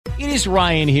It is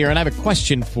Ryan here, and I have a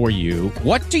question for you.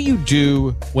 What do you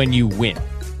do when you win?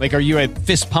 Like, are you a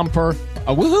fist pumper,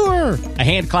 a woohooer, a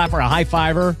hand clapper, a high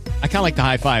fiver? I kind of like the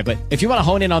high five, but if you want to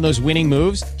hone in on those winning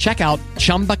moves, check out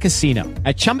Chumba Casino.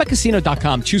 At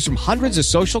ChumbaCasino.com, choose from hundreds of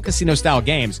social casino-style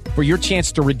games for your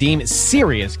chance to redeem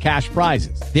serious cash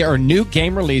prizes. There are new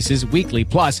game releases weekly,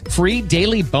 plus free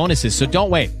daily bonuses. So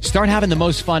don't wait. Start having the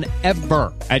most fun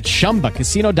ever at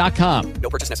ChumbaCasino.com. No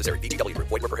purchase necessary. VGW Group.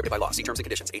 Void where prohibited by law. See terms and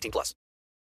conditions. 18 plus.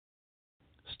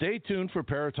 Stay tuned for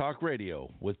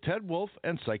ParaTalkRadio with Ted Wolf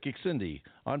and Psychic Cindy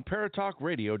on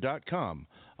ParaTalkRadio.com,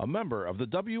 a member of the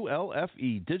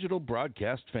WLFE digital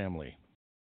broadcast family.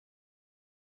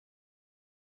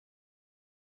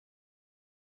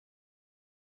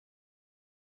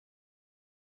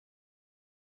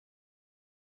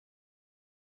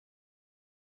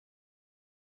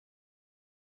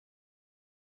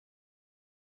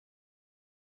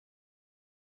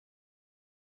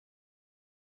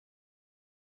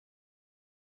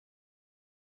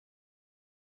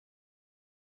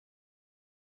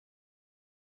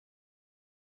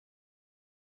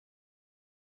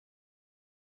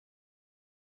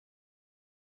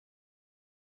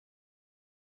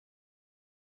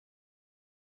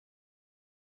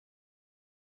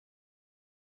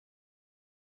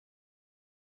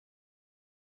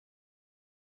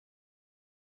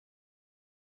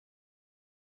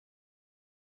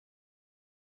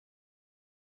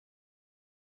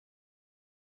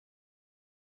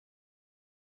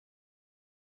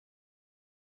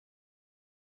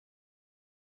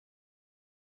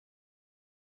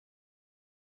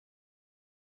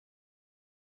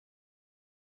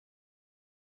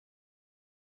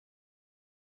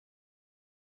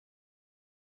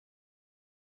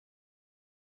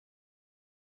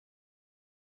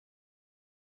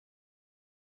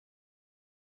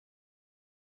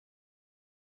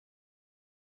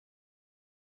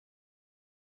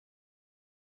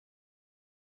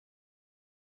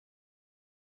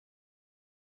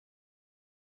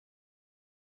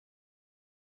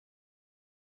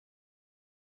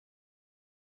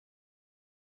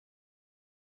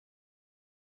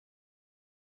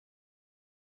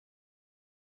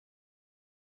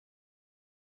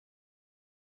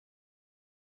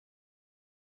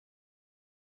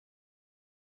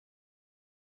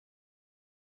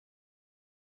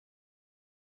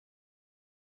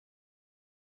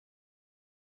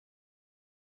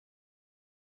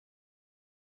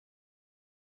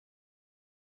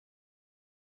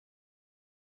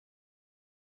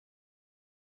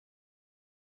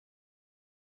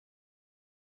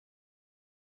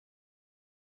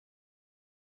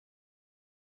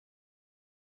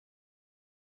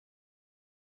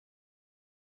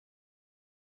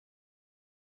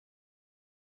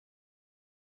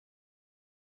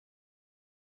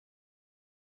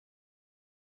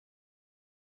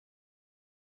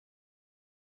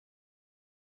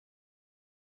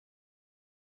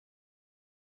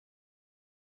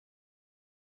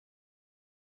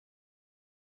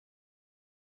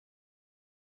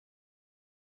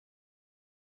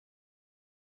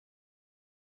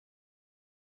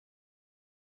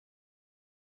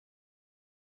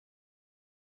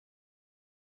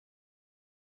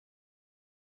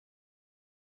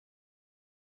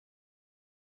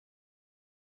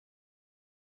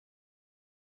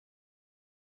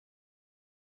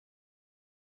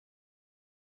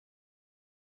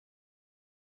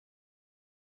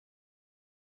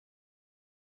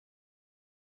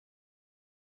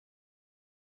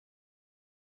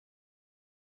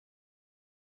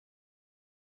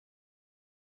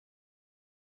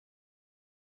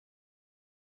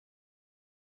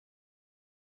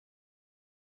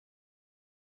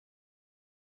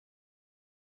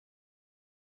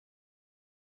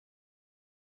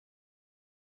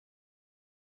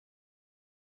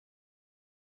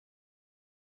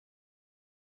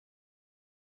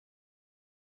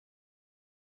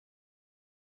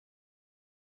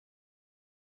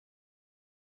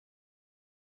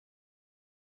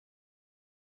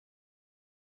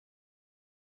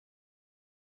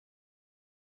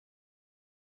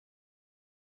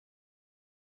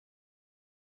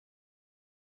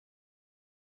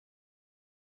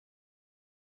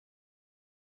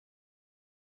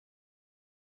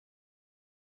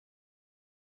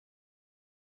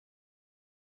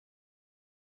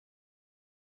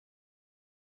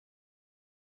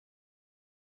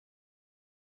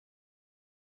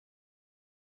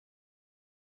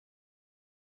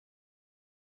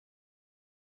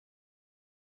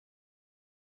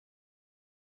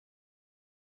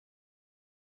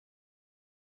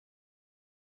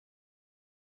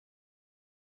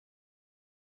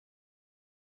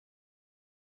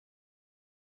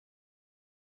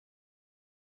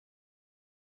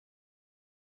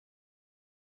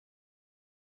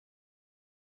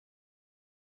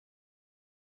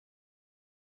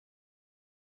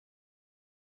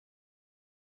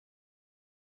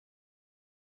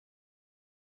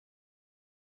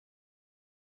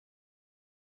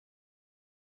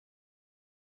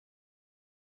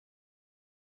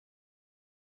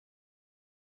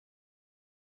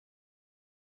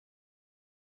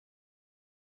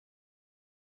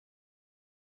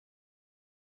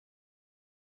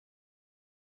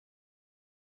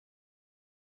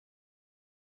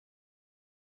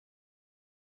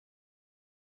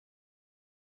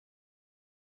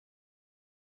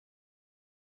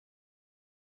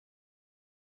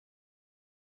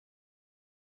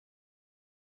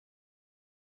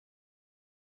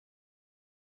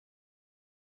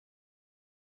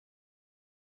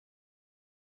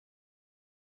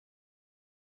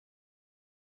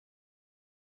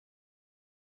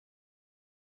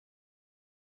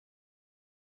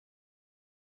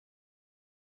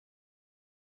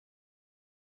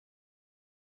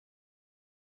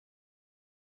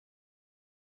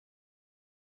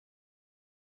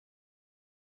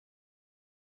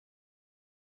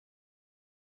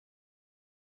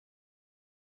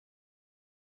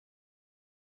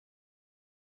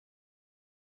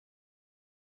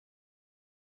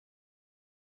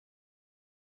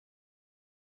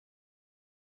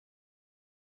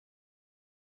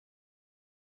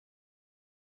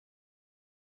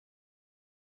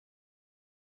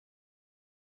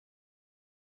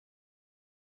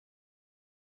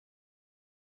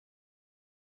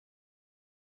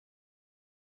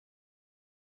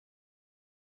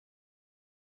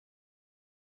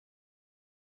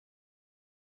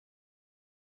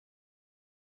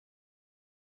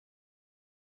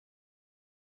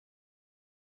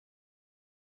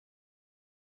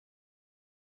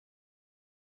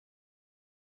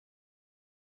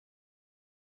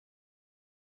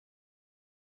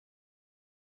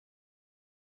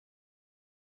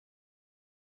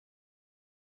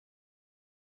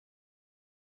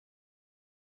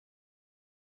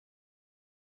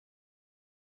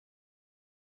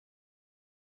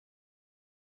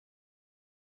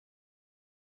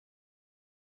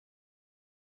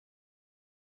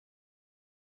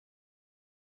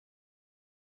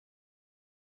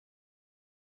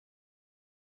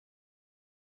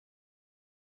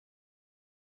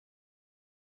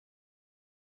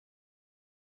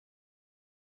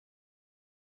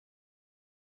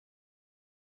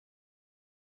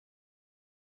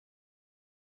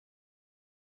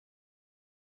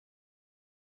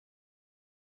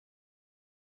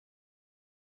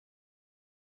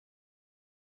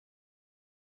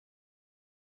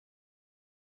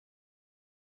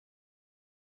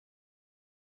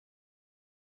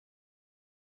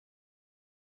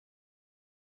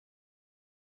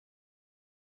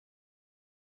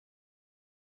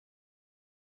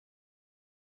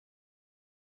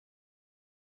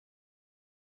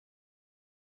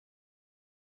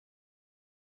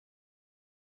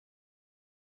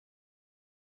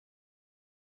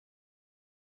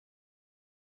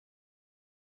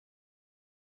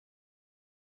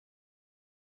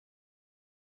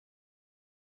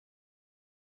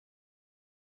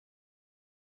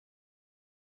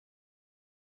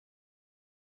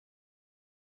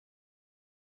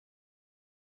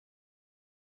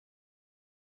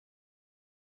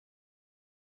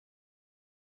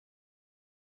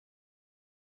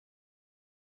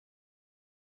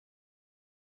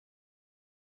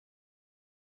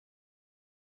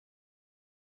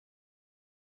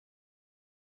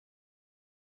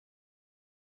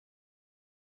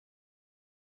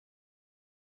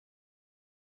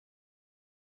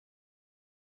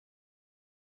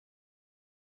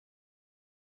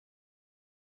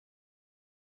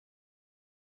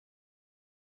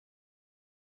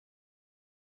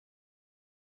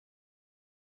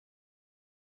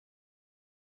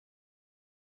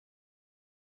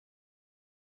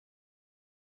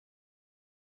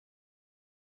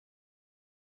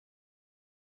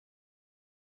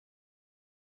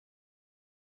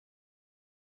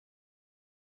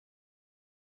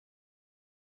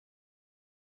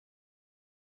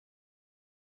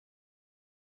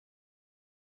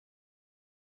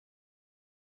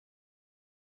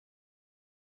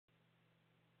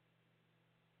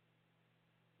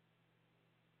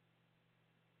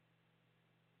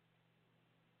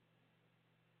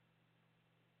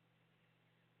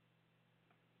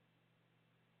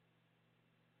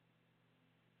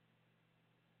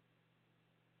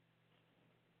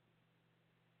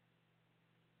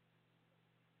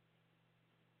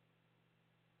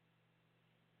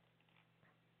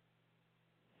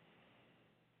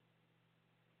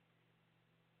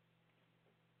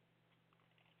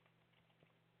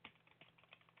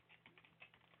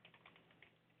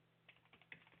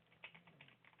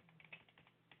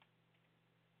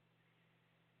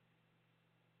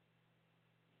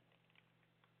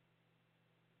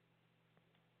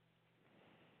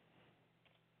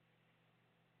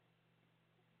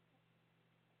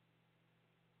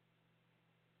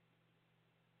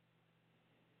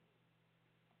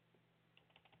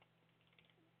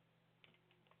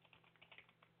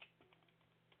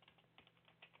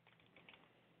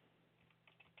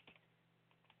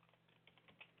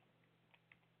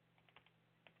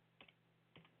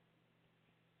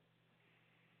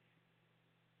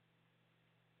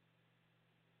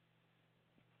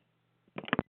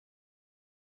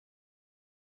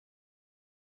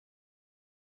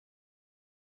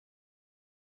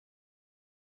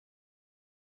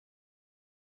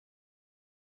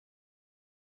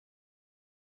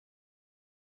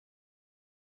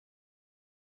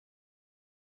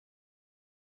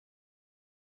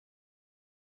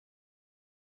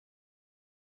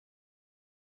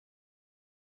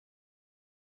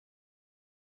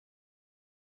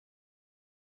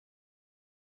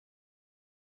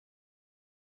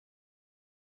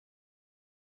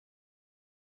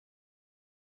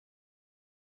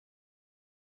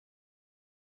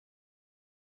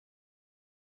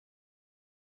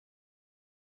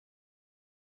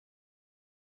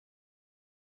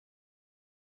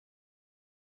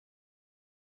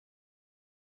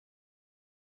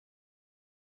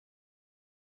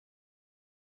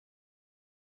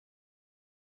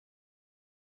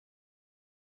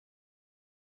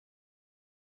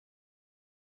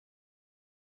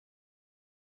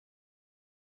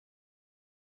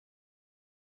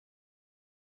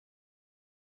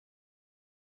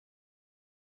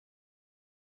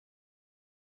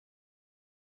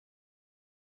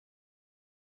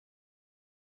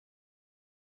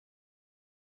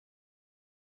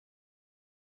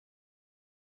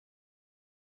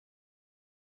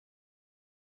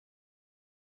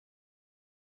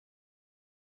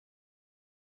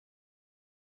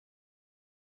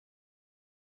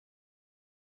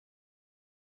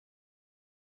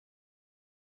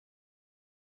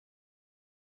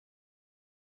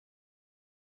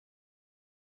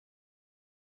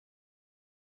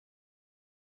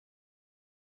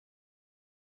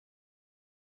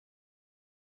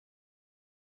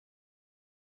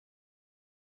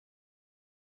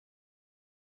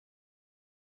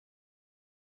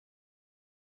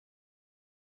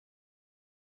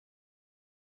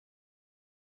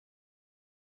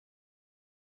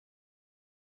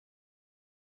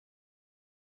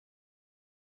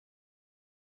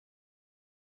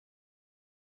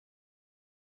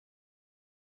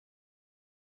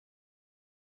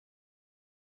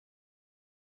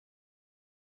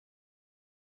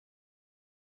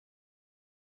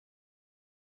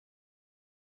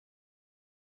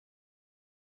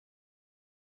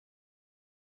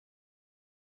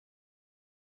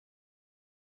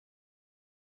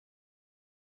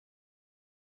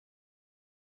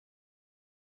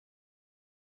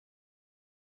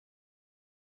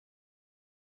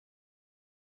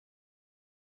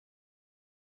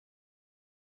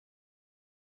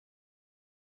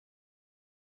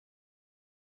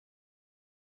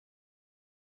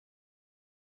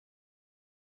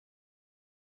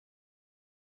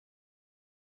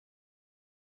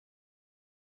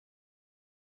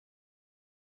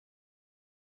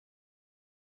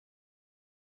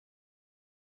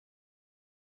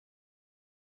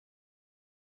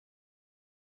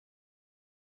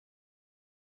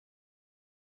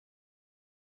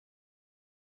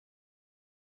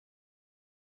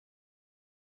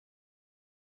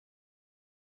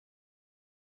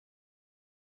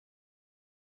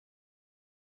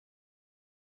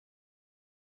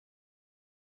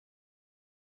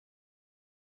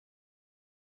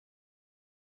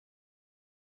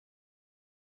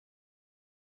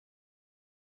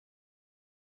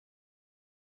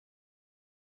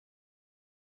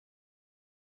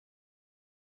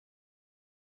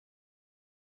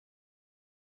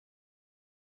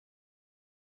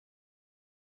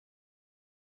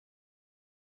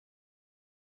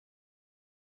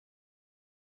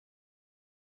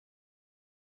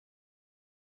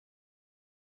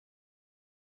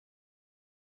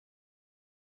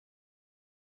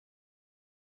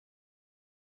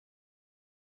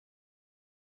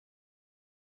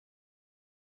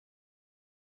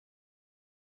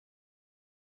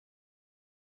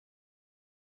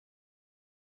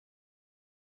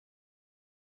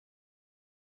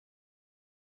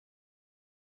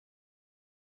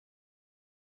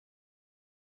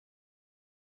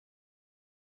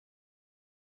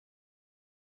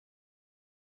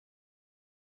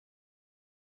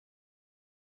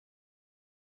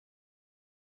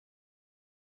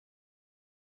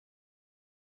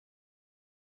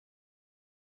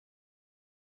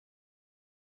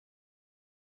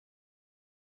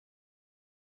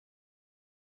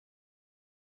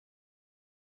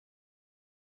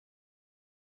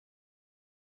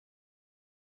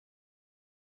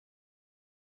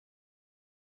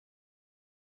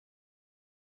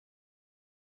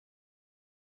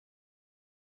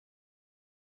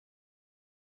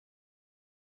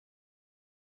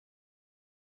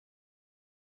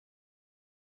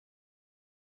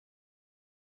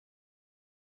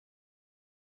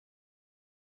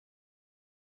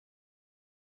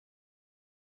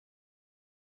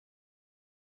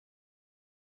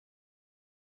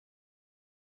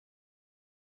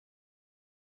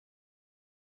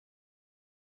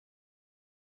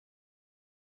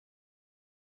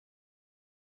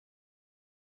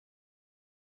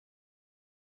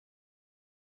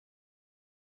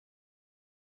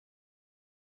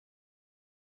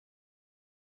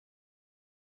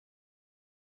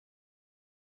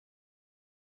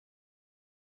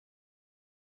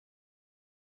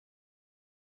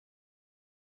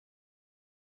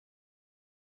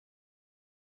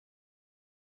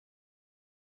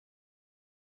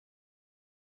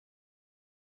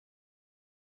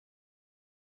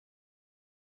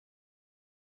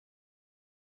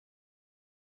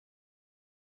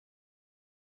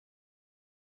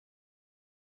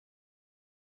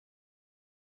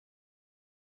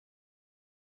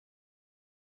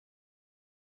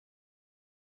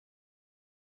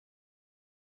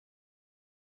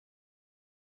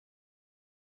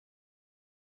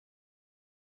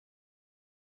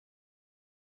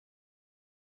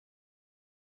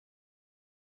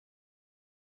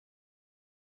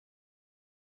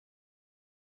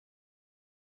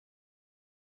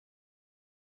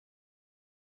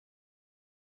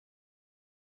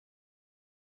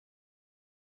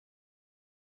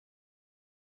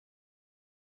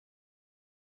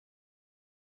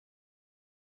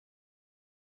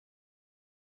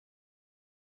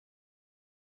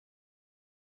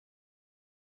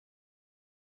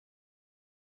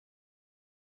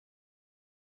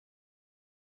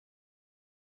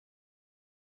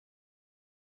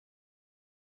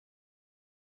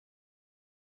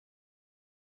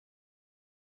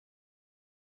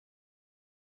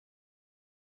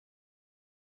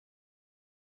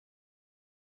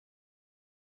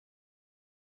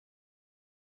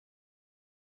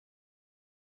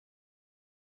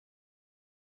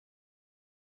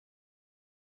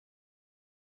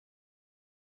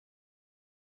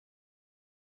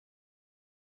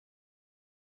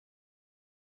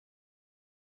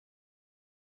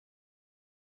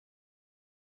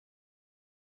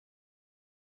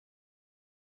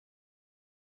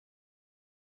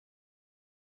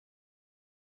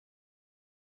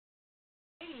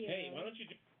 Hey, why don't you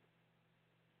do...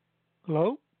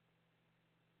 Hello?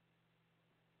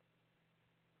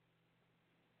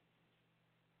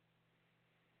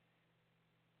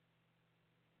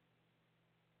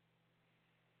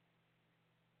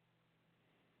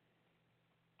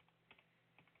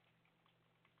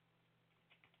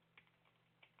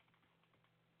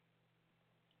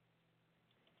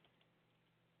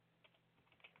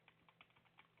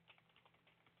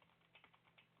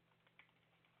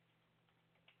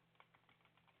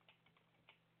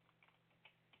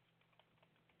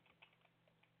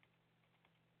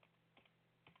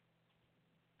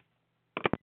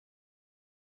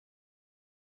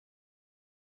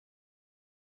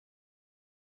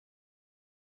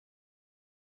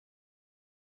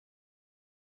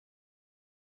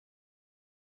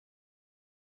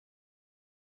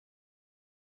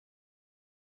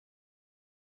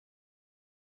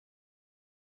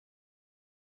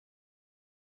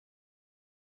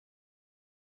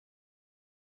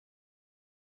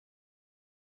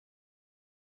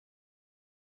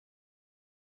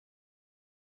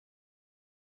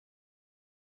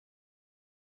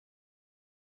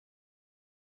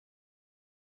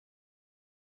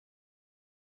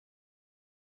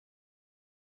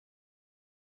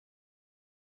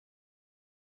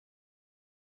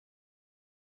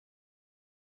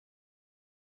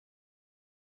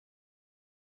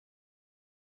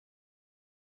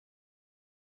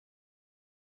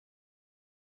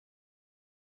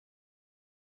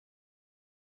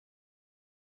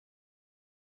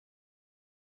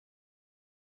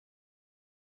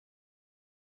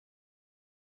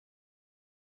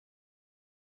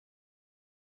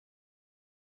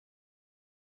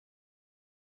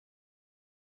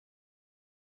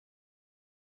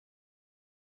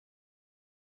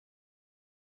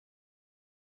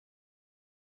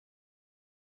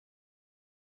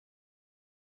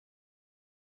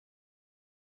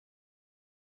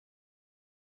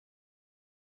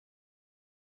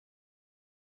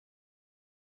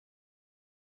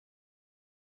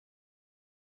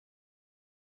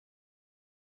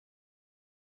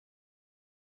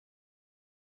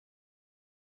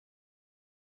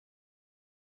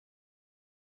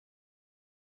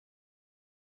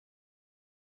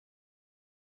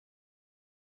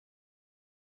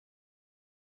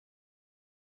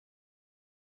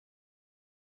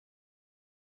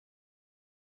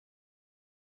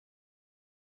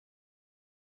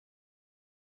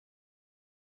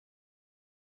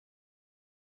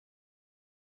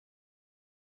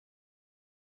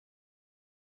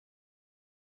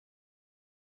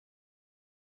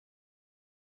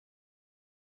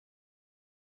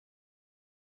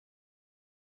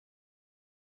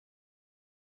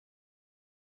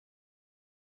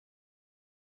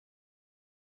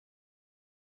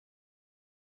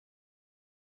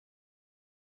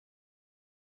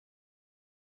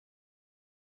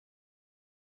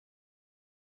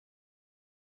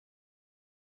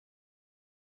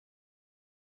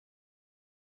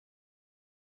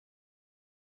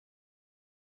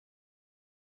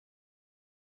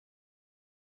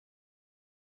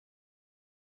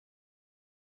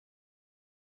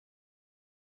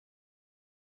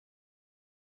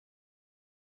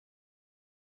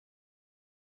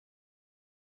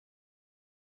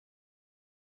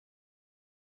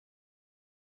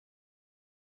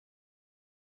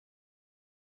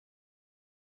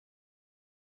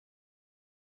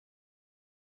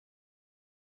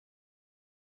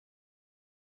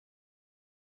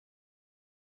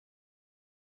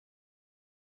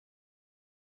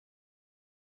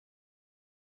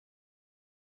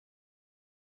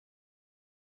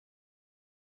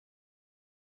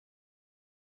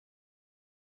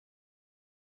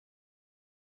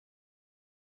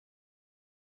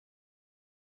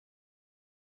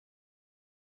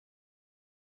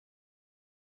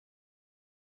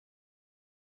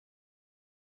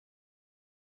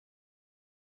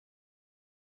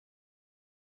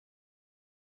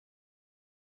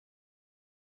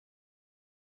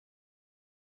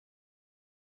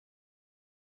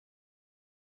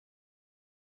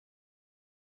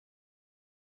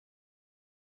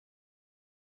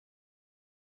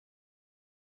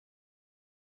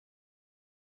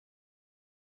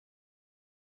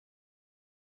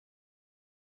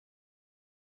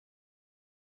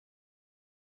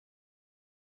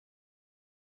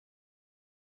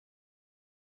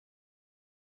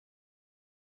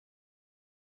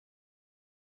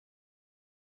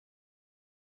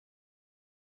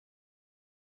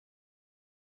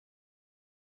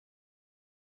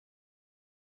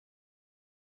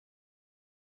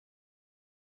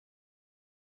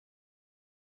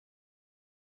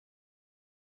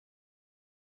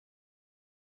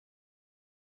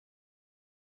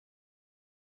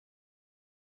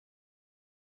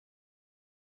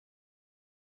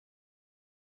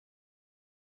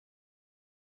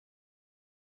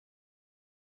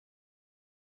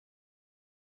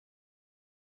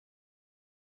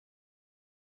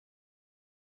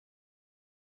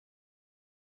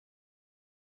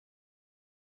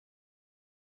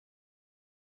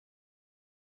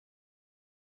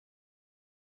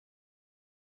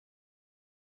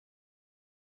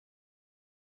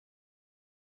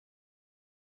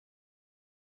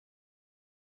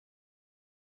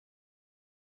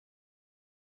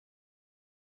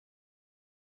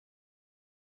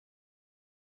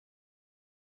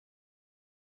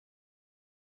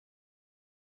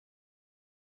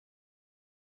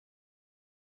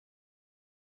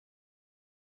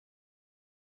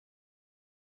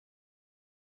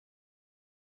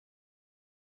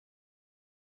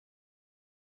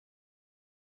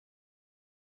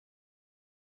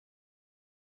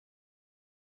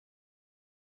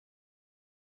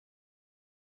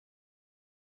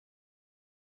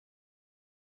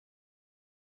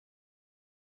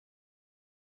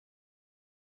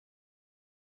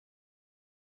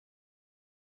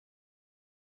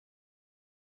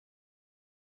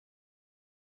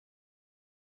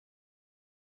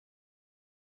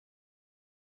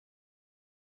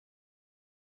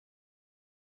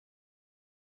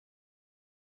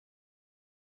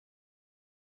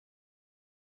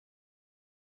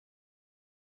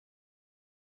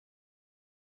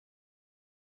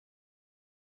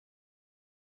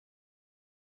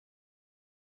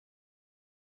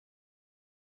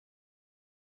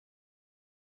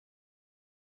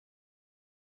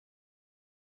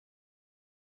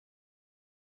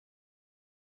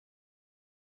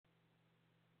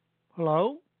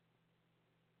 Hello?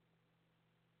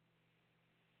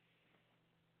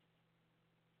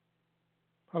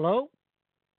 Hello?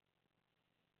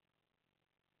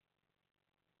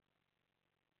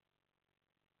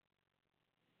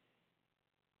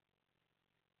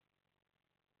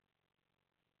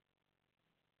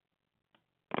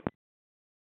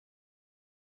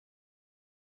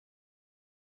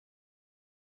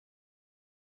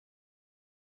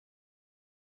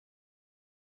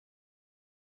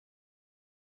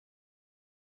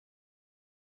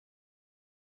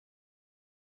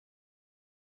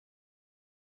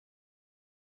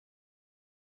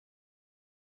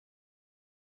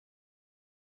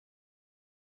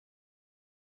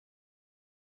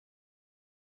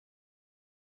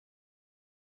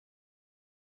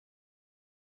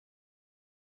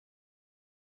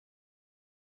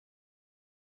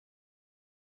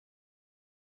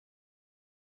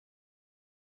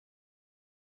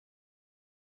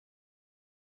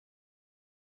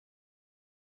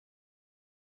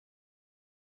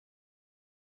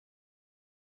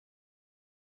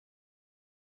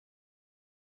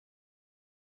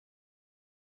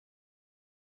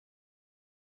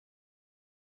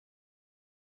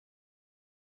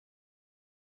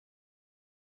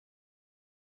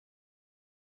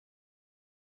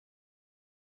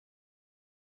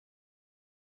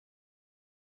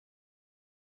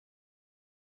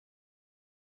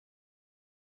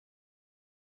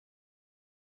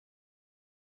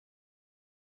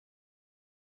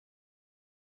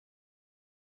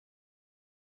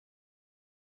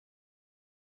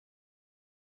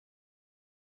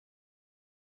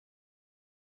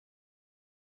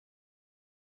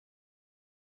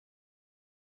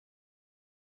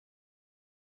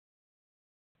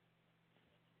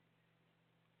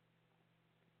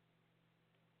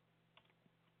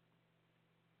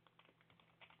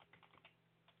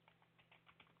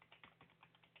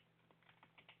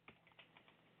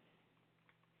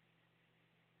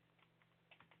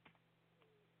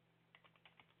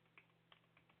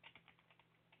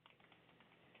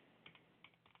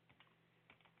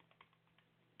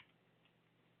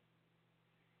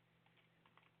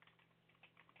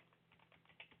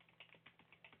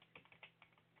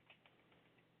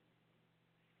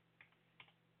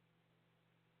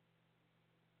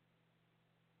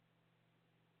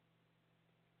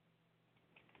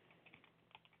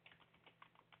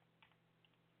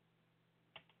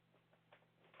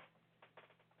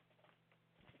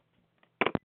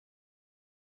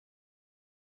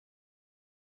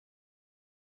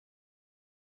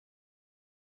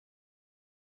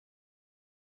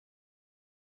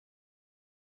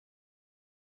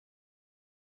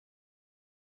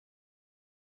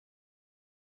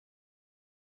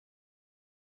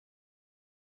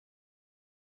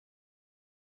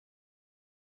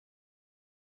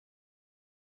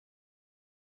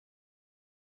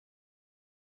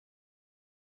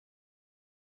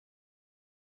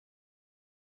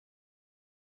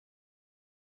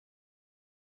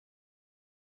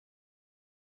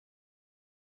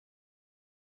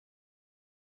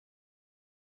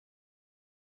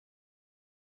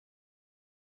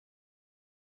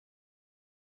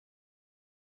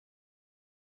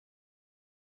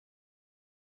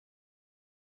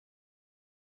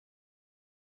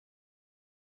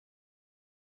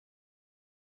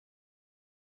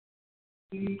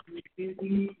 Hello,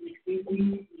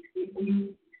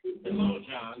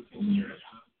 John. Can you hear us?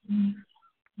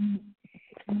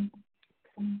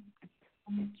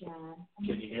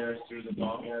 Can you hear us through the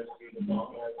phone?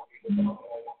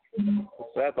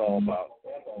 What's that all about?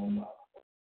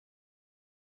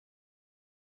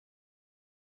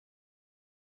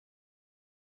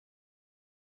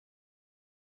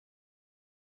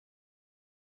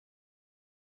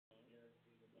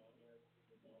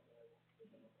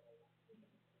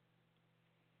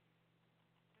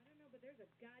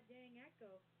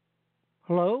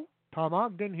 Hello? Tom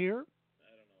Ogden here.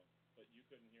 I don't know, but you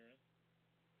couldn't hear us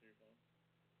through your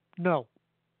phone? No.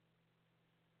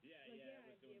 Yeah, it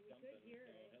was doing something.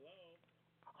 So, hello?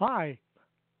 Hi.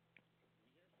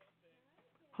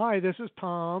 Hi, this is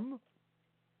Tom.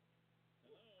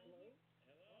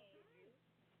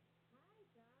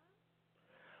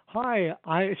 Hi.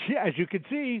 As you can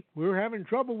see, we're having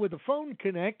trouble with the phone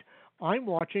connect. I'm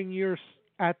watching your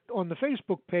on the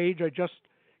Facebook page. I just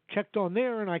checked on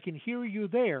there, and I can hear you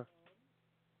there.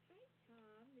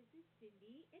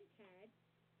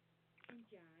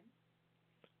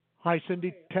 Hi,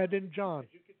 Cindy, Ted, and John.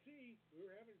 As you can see, we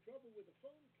were having trouble with the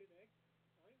phone connect.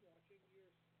 I'm watching your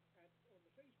on the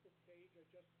Facebook page. I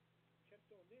just checked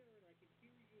on there, and I can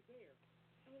hear you there.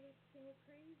 Oh, that's so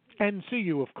crazy. And see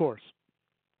you, of course.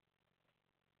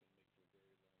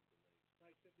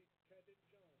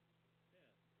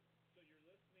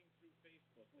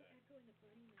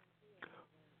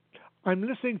 I'm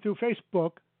listening through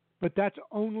Facebook, but that's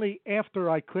only after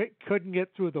I couldn't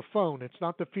get through the phone. It's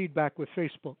not the feedback with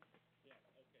Facebook.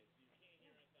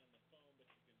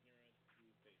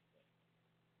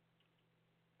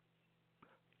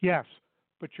 Yes,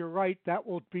 but you're right. That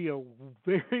will be a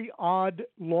very odd,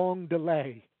 long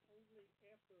delay.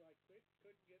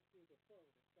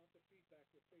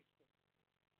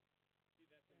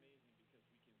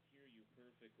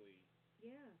 Yeah.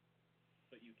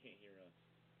 But you can't hear us.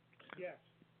 Yes,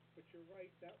 but you're right.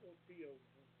 That will be a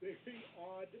very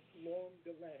odd, long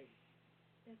delay.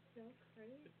 That's so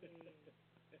crazy.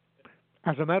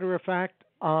 As a matter of fact,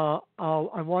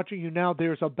 I'm watching you now.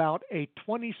 There's about a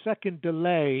 20-second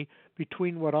delay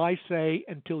between what I say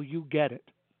until you get it.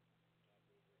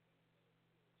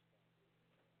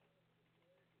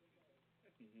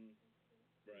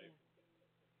 Right.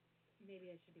 Maybe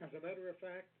I should be. As a matter of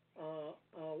fact,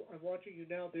 I'm watching you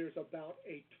now. There's about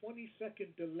a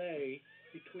 20-second delay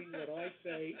between what I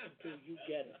say until you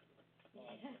get it.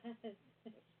 Yes.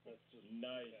 That's just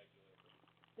nice.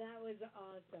 That was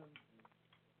awesome.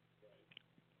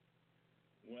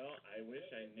 Well, I wish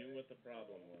I knew what the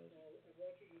problem was. I'm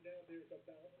watching you now. There's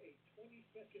about a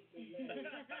 20-second delay between what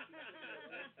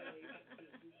I say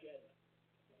until you get it.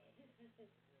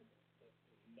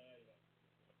 Nice.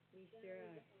 We sure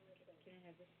are. Can I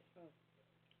have this? Oh.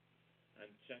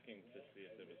 I'm checking to see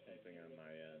if there was something on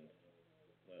my end,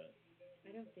 but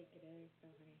I don't think it is,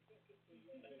 though, honey.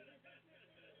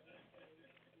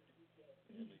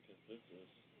 yeah, because this is.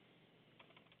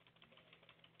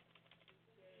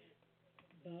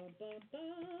 Bum, bum,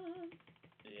 bum.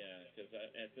 Yeah, because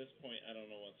at this point I don't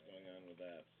know what's going on with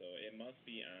that, so it must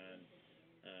be on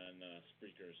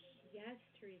Spreaker's Yes,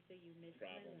 Teresa, you missed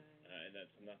problem, my line. and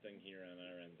that's nothing here on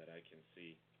our end that I can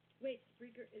see. Wait,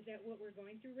 Spreaker, is that what we're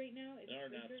going through right now? Is Or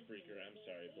Spreaker? not Spreaker, I'm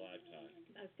sorry, Blog Talk.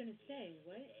 I was going to say,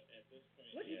 what? At this point,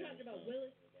 What are you talking about,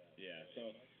 Willis? Yeah, so,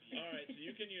 all right, so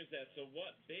you can use that. So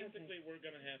what, basically, we're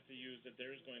going to have to use it.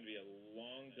 There's going to be a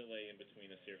long delay in between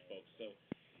us here, folks. So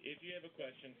if you have a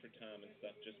question for Tom and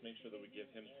stuff, just make sure that we give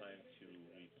him time to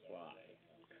reply.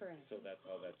 Correct. So that's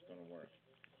how that's going to work.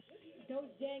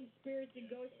 Those dang spirits and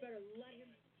ghosts better let him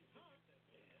talk.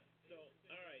 So,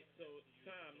 all right, so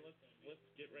Tom, let's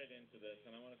get right into this,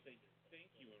 and I want to say thank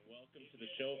you and welcome to the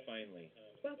show. Finally,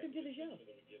 welcome to the show.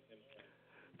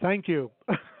 Thank you.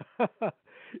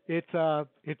 It's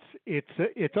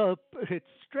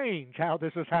strange how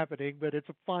this is happening, but it's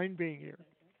fine being here.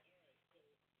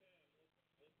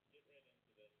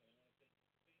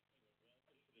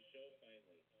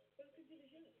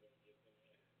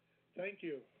 Thank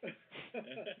you.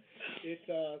 It's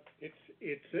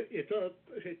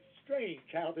strange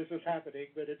how this is happening,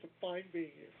 but it's fine being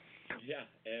here. Yeah,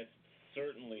 it's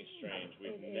certainly strange.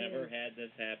 We've never had this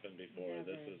happen before.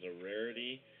 Never. This is a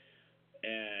rarity,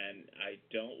 and I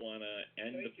don't want to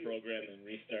end the program and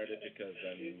restart it because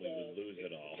then we would lose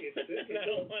it all. I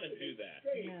don't want to do that.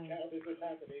 It's strange how this is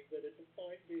happening, but it's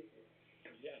fine being here.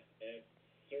 Yeah, it's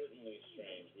certainly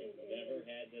strange. We've never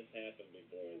had this happen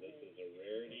before. This is a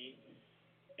rarity,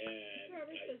 and I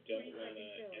don't want to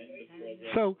end the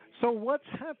program. So what's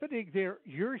happening there?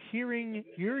 You're hearing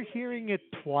it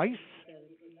twice?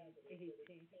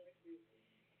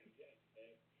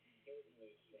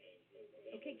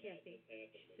 Okay, Kathy.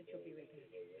 So she'll be right back.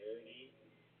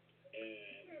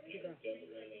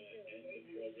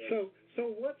 So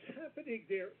what's happening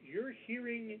there? You're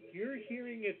hearing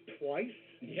it twice?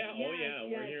 Yeah,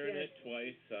 we're hearing it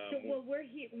twice. Well,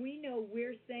 we know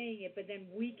we're saying it, but then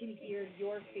we can hear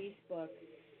your Facebook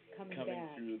coming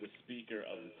back through the speaker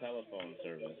of the telephone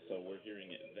service, so we're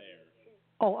hearing it there.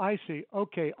 Oh, I see.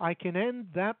 Okay, I can end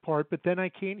that part, but then I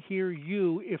can't hear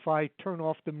you if I turn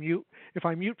off the mute. If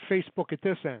I mute Facebook at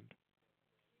this end.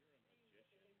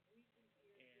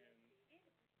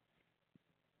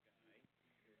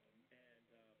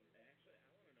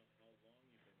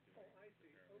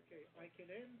 I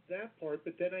can end that part,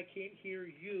 but then I can't hear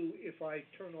you if I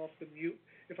turn off the mute.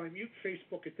 If I mute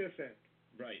Facebook at this end.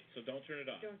 Right. So don't turn it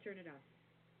off. Don't turn it off.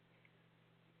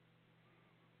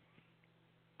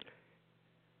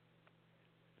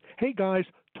 Hey guys,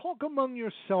 talk among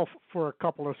yourself for a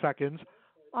couple of seconds.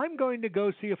 I'm going to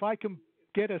go see if I can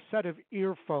get a set of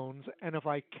earphones, and if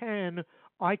I can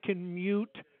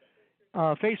mute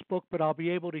Facebook, but I'll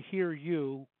be able to hear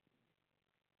you.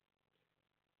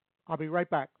 I'll be right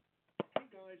back. Hey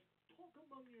guys, talk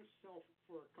among yourself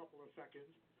for a couple of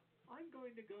seconds. I'm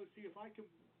going to go see if I can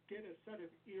get a set of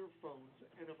earphones,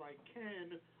 and if I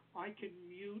can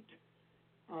mute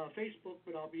Facebook,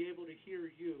 but I'll be able to hear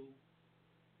you.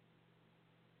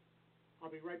 I'll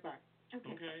be right back.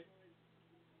 Okay.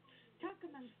 Talk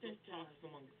amongst Talks ourselves.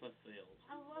 amongst ourselves.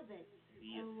 I love it.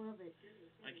 Yes. I love it.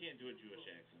 I can't do a Jewish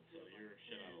accent, so you're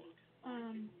shit out of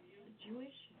luck.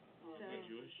 Jewish? Is that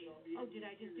Jewish? Oh, did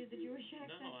I just do the Jewish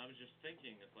accent? No, I was just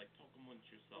thinking, it's like talk amongst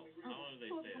yourselves. Oh, How do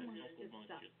they talk say that? amongst Talk amongst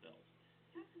yourself. yourselves.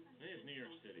 I think it's New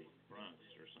York City, Bronx,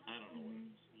 or something. I don't know what it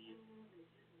is.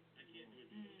 I can't do a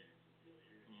Jewish accent.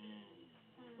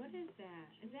 What is that?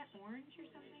 Is that orange or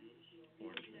something?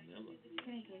 Orange vanilla.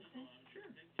 Can I taste it? Sure.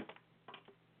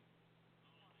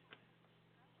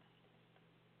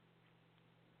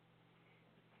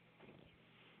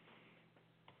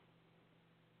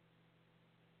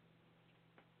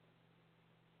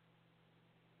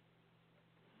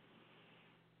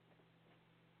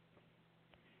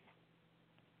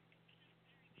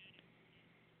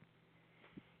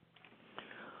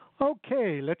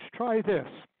 Okay, let's try this.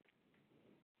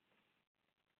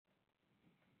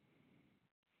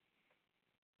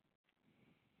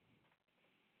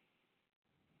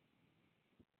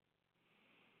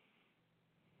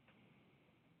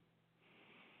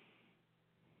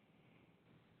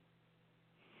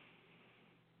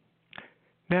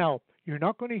 Now, you're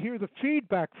not going to hear the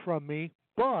feedback from me,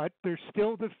 but there's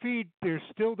still the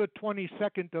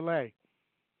 20-second delay.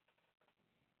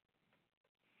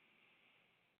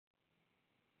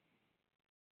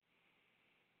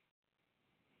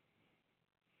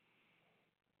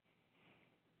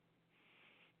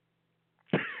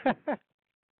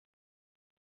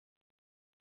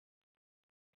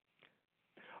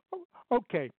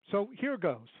 Okay, so here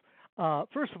goes.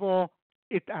 First of all,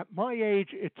 at my age,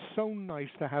 it's so nice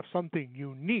to have something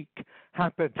unique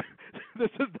happen. This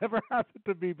has never happened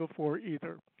to me before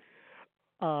either.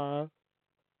 Uh,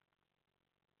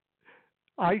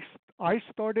 I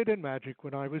started in magic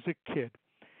when I was a kid,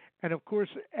 and of course,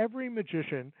 every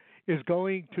magician is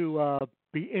going to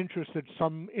be interested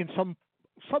in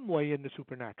some way in the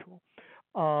supernatural.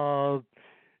 Uh,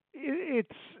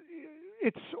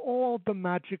 it's all the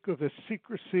magic of the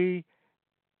secrecy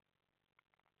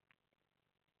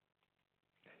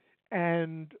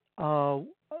and all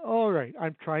right.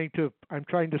 I'm trying to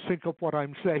sync up what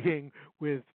I'm saying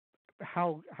with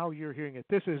how you're hearing it.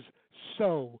 This is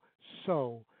so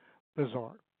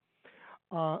bizarre.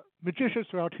 Magicians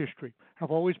throughout history have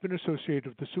always been associated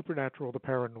with the supernatural, the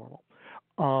paranormal.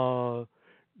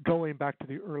 Going back to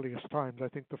the earliest times, I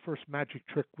think the first magic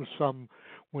trick was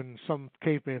when some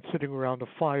caveman sitting around a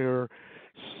fire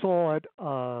saw it,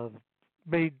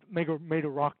 made a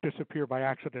rock disappear by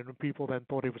accident, and people then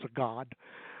thought he was a god.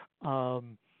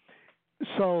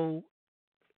 So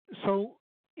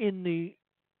in the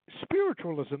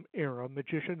spiritualism era,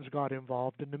 magicians got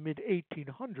involved in the mid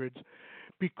 1800s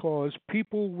because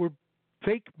people were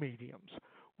fake mediums,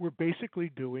 were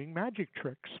basically doing magic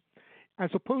tricks. As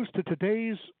opposed to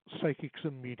today's psychics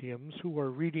and mediums who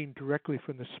are reading directly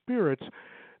from the spirits,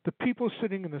 the people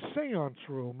sitting in the seance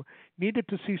room needed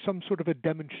to see some sort of a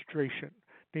demonstration.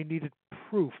 They needed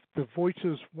proof. The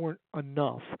voices weren't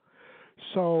enough.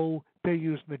 So they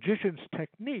used magicians'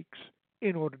 techniques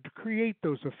in order to create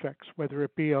those effects, whether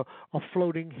it be a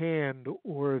floating hand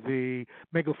or the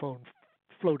megaphone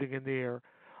floating in the air,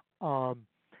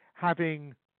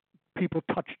 having people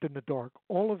touched in the dark.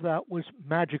 All of that was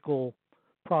magical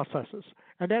processes.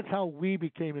 And that's how we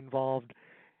became involved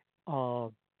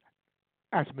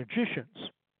as magicians.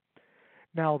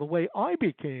 Now, the way I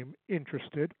became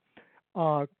interested,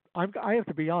 I have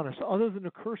to be honest, other than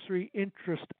a cursory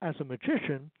interest as a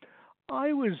magician,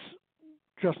 I was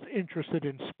just interested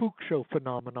in spook show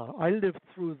phenomena. I lived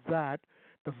through that,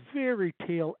 the very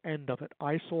tail end of it.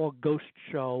 I saw a ghost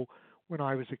show when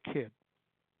I was a kid.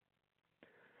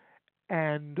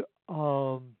 And,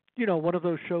 one of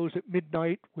those shows at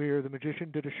midnight where the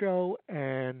magician did a show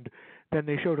and then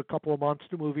they showed a couple of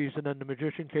monster movies and then the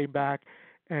magician came back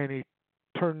and he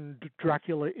turned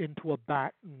Dracula into a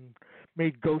bat and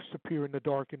made ghosts appear in the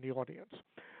dark in the audience.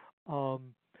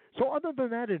 So other than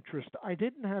that interest, I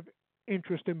didn't have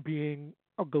interest in being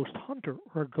a ghost hunter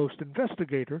or a ghost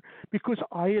investigator because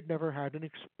I had never had an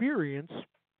experience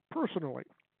personally.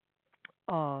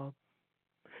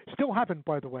 Still haven't,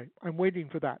 by the way. I'm waiting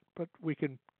for that, but we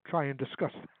can try and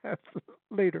discuss that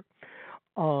later.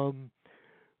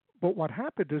 But what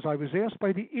happened is I was asked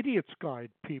by the Idiot's Guide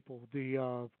people,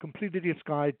 the Complete Idiot's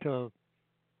Guide to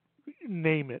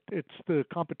name it. It's the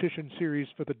competition series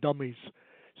for the Dummies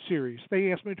series.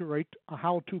 They asked me to write a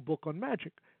how-to book on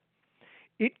magic.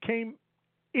 It came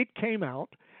out,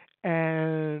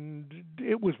 and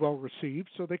it was well received.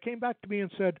 So they came back to me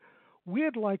and said,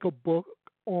 "We'd like a book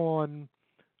on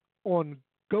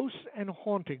Ghosts and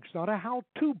Hauntings, not a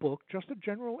how-to book, just a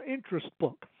general interest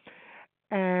book."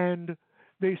 And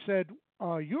they said,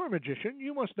 you're a magician.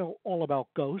 You must know all about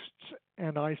ghosts.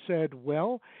 And I said,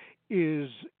 well, is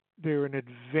there an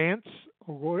advance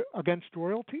against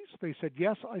royalties? They said,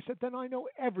 yes. I said, then I know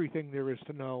everything there is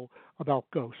to know about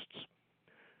ghosts.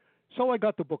 So I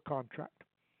got the book contract.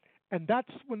 And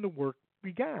that's when the work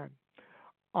began.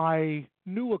 I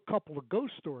knew a couple of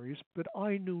ghost stories, but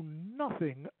I knew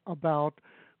nothing about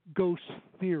ghost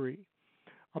theory,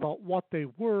 about what they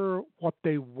were, what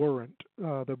they weren't.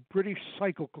 The British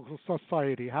Psychical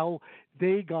Society, how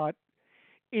they got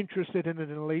interested in it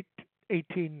in the late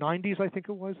 1890s, I think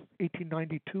it was,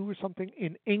 1892 or something,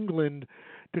 in England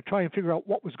to try and figure out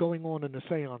what was going on in the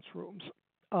seance rooms.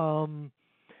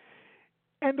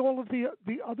 And all of the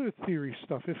other theory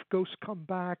stuff. If ghosts come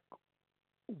back,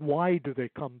 why do they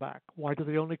come back? Why do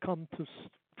they only come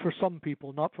for some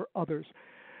people, not for others?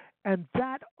 And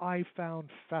that I found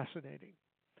fascinating.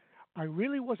 I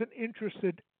really wasn't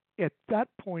interested at that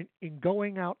point in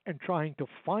going out and trying to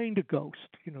find a ghost,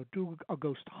 do a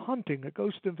ghost hunting, a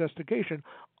ghost investigation.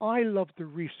 I loved the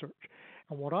research.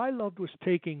 And what I loved was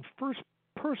taking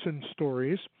first-person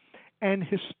stories and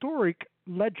historic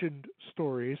legend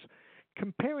stories,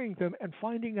 comparing them and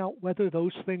finding out whether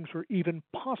those things were even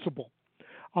possible.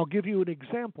 I'll give you an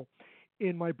example.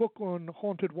 In my book on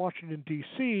Haunted Washington,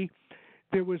 D.C.,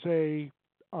 there was a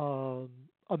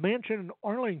mansion in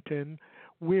Arlington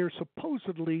where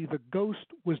supposedly the ghost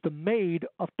was the maid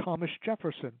of Thomas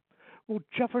Jefferson. Well,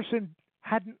 Jefferson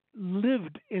hadn't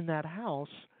lived in that house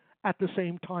at the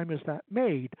same time as that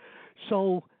maid.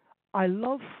 So I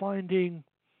love finding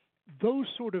those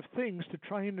sort of things to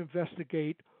try and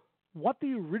investigate what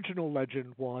the original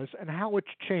legend was and how it's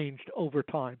changed over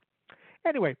time.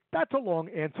 Anyway, that's a long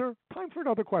answer. Time for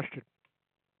another question.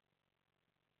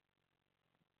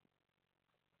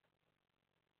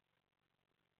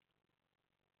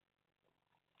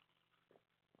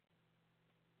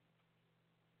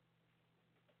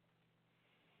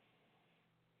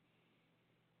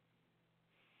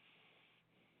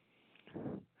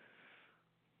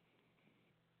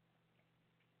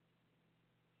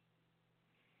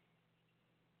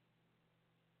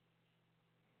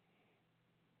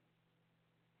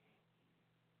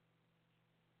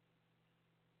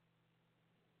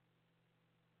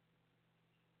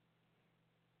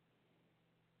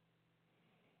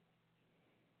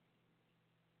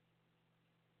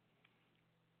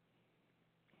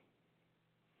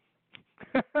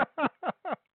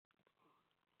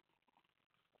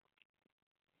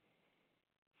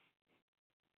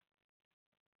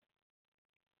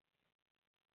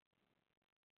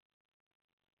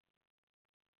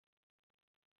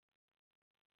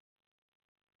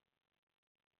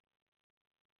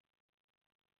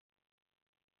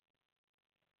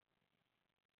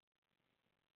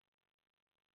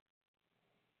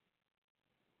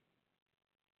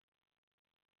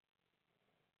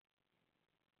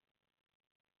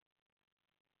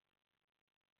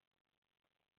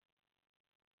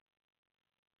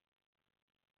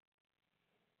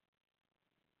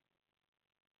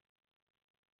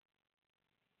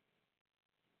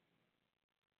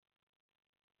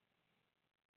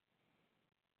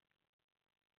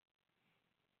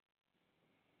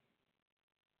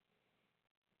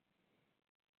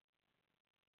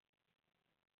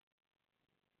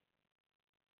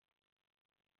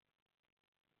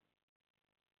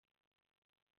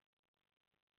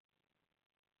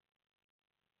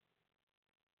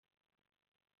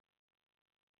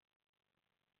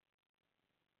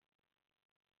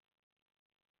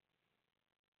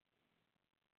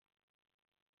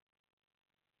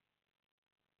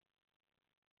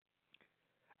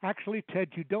 Actually, Ted,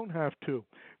 you don't have to.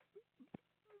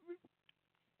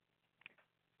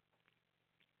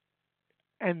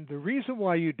 And the reason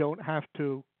why you don't have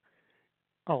to.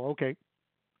 Oh, okay.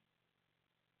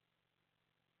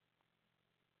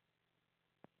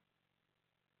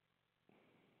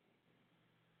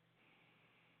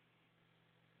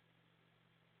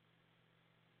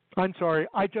 I'm sorry.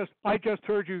 I just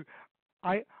heard you.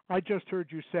 I just heard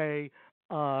you say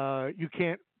you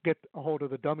can't get a hold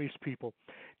of the Dummies people.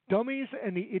 Dummies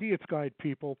and the Idiot's Guide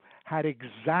people had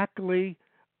exactly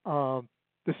the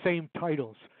same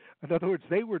titles. In other words,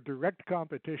 they were direct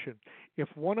competition. If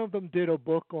one of them did a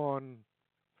book on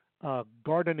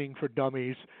gardening for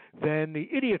dummies, then the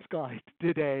Idiot's Guide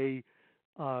did a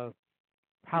the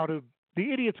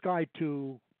Idiot's Guide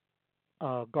to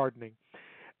gardening.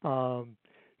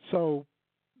 So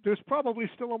there's probably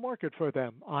still a market for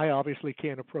them. I obviously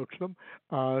can't approach them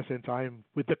since I'm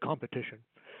with the competition.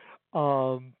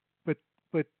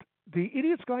 But the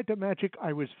Idiot's Guide to Magic,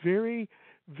 I was very,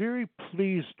 very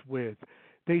pleased with.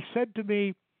 They said to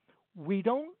me, we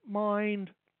don't mind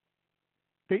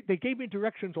they gave me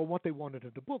directions on what they wanted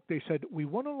in the book. They said, we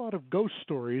want a lot of ghost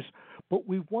stories, but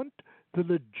we want the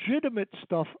legitimate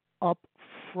stuff up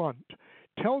front.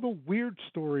 Tell the weird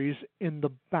stories in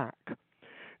the back.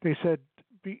 They said,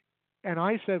 and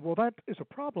I said, well, that is a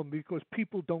problem because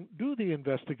people don't do the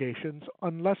investigations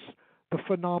unless the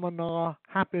phenomena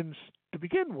happens to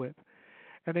begin with.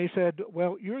 And they said,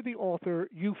 well, you're the author,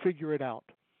 you figure it out.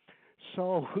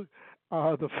 So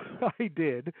I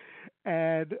did,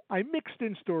 and I mixed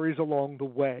in stories along the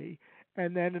way,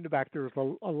 and then in the back there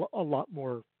was a lot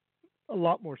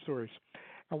more stories.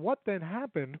 And what then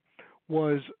happened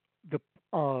was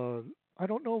I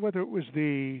don't know whether it was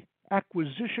the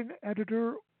acquisition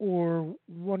editor or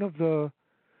one of the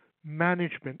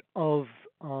management of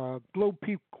Globe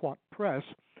Pequot Press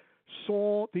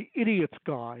saw the Idiot's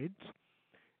Guides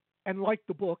and liked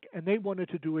the book, and they wanted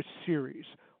to do a series,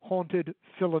 Haunted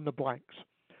Fill in the Blanks.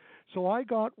 So I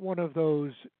got one of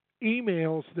those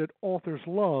emails that authors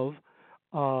love,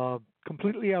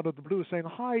 completely out of the blue, saying,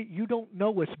 hi, you don't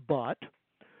know us, but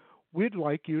we'd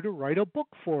like you to write a book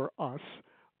for us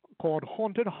called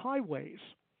Haunted Highways.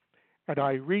 And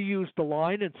I reused the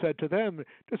line and said to them,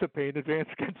 does it pay in advance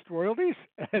against royalties?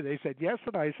 And they said yes,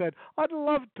 and I said, I'd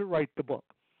love to write the book.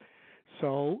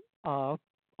 So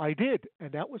I did,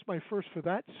 and that was my first for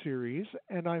that series,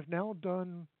 and I've now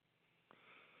done,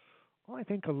 I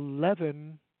think,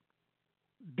 11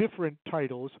 different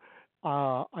titles.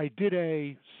 I did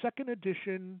a second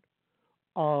edition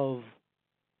of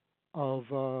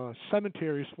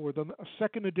Cemeteries for them, a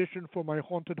second edition for my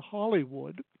Haunted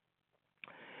Hollywood,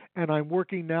 and I'm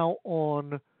working now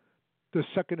on the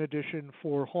second edition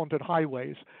for Haunted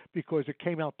Highways because it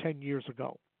came out 10 years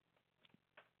ago.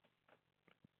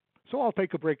 So I'll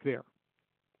take a break there.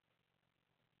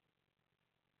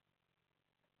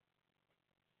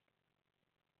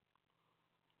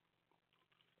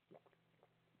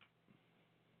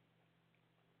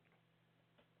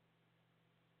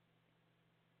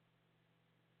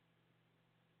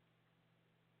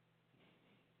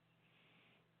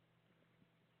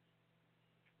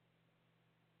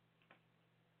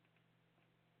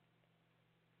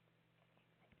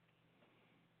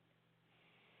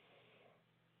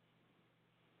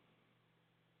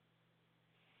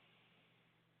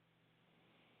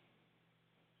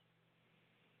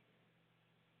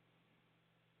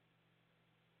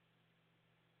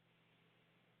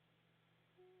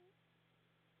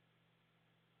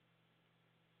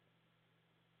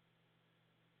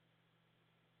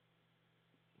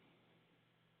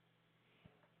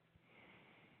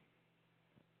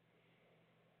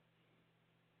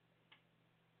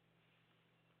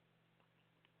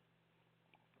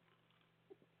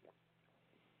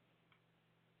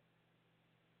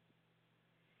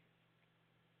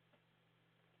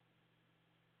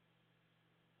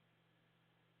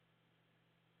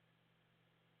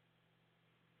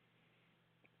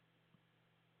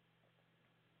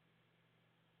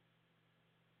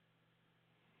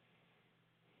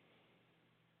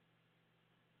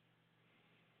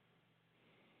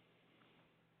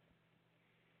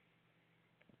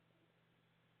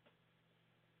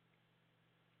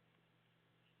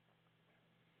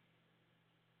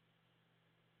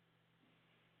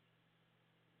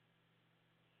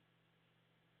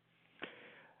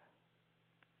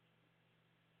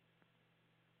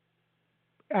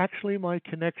 Actually, my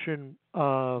connection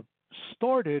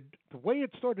started, the way it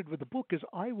started with the book is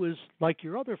I was like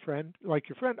your friend,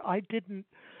 I didn't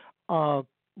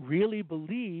really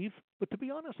believe, but to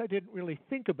be honest, I didn't really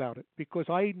think about it because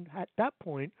I, at that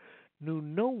point, knew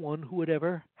no one who had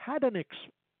ever had an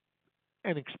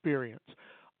experience.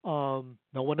 No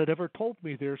one had ever told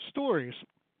me their stories.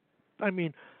 I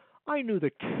mean, I knew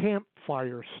the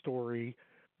campfire story,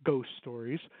 ghost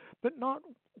stories, but not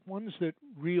ones that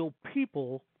real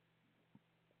people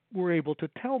were able to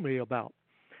tell me about.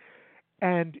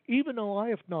 And even though I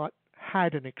have not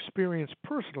had an experience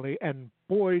personally, and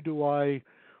boy, do I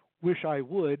wish I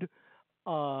would,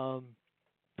 to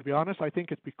be honest, I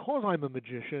think it's because I'm a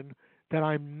magician that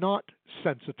I'm not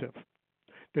sensitive,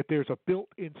 that there's a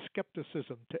built-in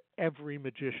skepticism to every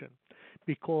magician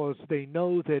because they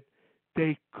know that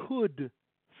they could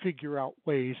figure out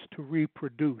ways to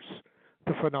reproduce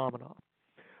the phenomena.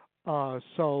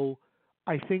 So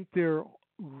I think they're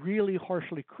really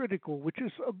harshly critical, which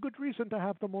is a good reason to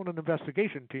have them on an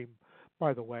investigation team,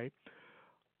 by the way.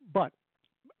 But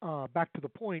back to the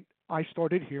point, I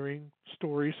started hearing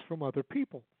stories from other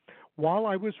people. While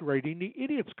I was writing the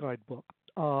Idiot's Guide book,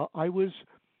 I was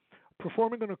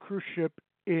performing on a cruise ship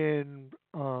and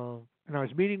I was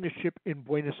meeting the ship in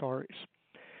Buenos Aires.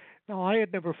 Now, I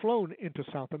had never flown into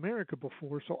South America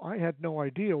before, so I had no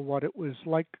idea what it was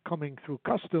like coming through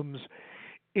customs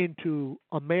into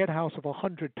a madhouse of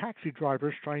 100 taxi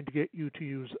drivers trying to get you to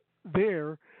use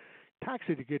their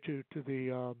taxi to get you to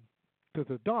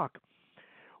the dock.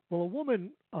 Well, a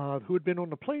woman who had been on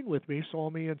the plane with me saw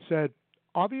me and said,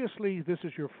 "Obviously, this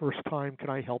is your first time. Can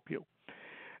I help you?"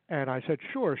 And I said,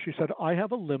 "Sure." She said, "I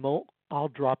have a limo. I'll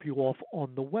drop you off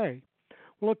on the way."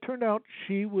 Well, it turned out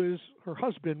her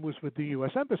husband was with the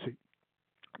U.S. Embassy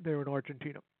there in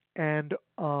Argentina. And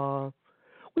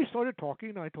we started talking,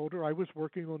 and I told her I was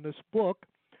working on this book,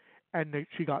 and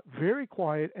she got very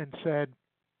quiet and said,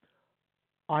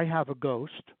 "I have a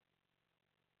ghost."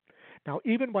 Now,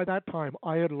 even by that time,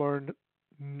 I had learned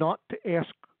not to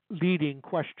ask leading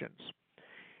questions.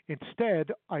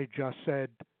 Instead, I just said,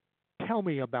 "Tell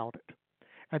me about it."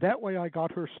 And that way I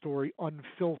got her story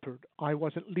unfiltered. I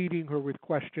wasn't leading her with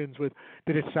questions with,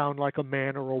 did it sound like a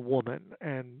man or a woman,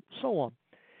 and so on.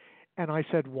 And I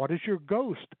said, "What is your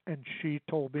ghost?" And she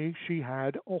told me she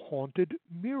had a haunted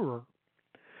mirror.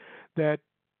 That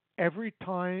every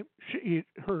time it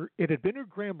had been her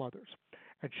grandmother's,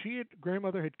 and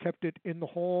grandmother had kept it in the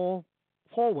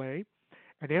hallway.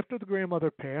 And after the grandmother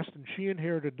passed and she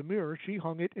inherited the mirror, she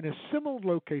hung it in a similar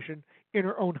location in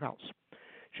her own house.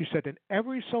 She said, and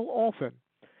every so often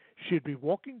she'd be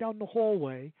walking down the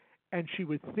hallway and she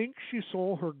would think she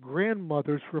saw her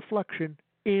grandmother's reflection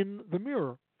in the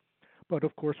mirror. But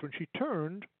of course, when she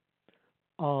turned,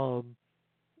 the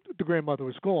grandmother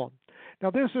was gone. Now,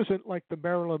 this isn't like the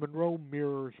Marilyn Monroe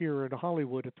mirror here in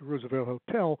Hollywood at the Roosevelt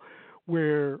Hotel,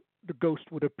 where the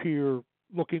ghost would appear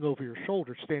looking over your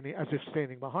shoulder, standing as if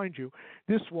standing behind you.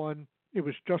 This one, it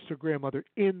was just her grandmother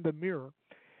in the mirror.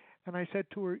 And I said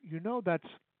to her,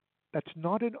 that's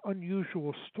not an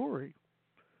unusual story.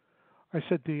 I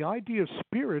said, the idea of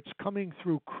spirits coming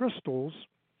through crystals,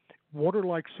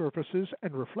 water-like surfaces,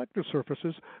 and reflective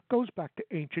surfaces goes back to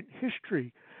ancient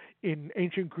history. In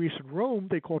ancient Greece and Rome,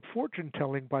 they called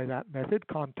fortune-telling by that method,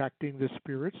 contacting the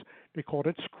spirits. They called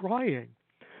it scrying.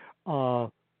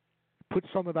 Put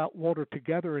some of that water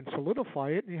together and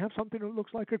solidify it, and you have something that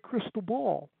looks like a crystal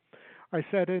ball. I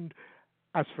said, and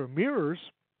as for mirrors,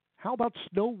 how about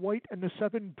Snow White and the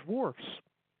Seven Dwarfs,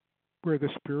 where the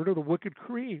spirit of the wicked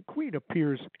queen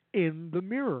appears in the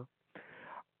mirror?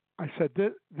 I said,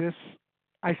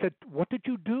 what did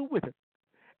you do with it?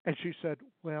 And she said,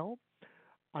 well,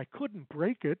 I couldn't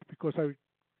break it because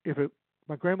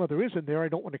my grandmother is in there, I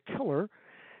don't want to kill her.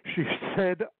 She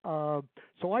said,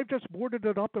 so I've just boarded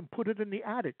it up and put it in the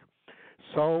attic.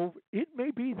 So it may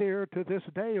be there to this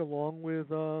day along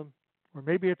with, or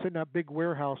maybe it's in that big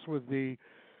warehouse with the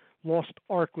Lost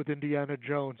Ark with Indiana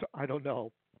Jones. I don't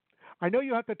know. I know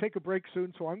you have to take a break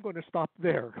soon, so I'm going to stop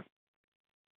there.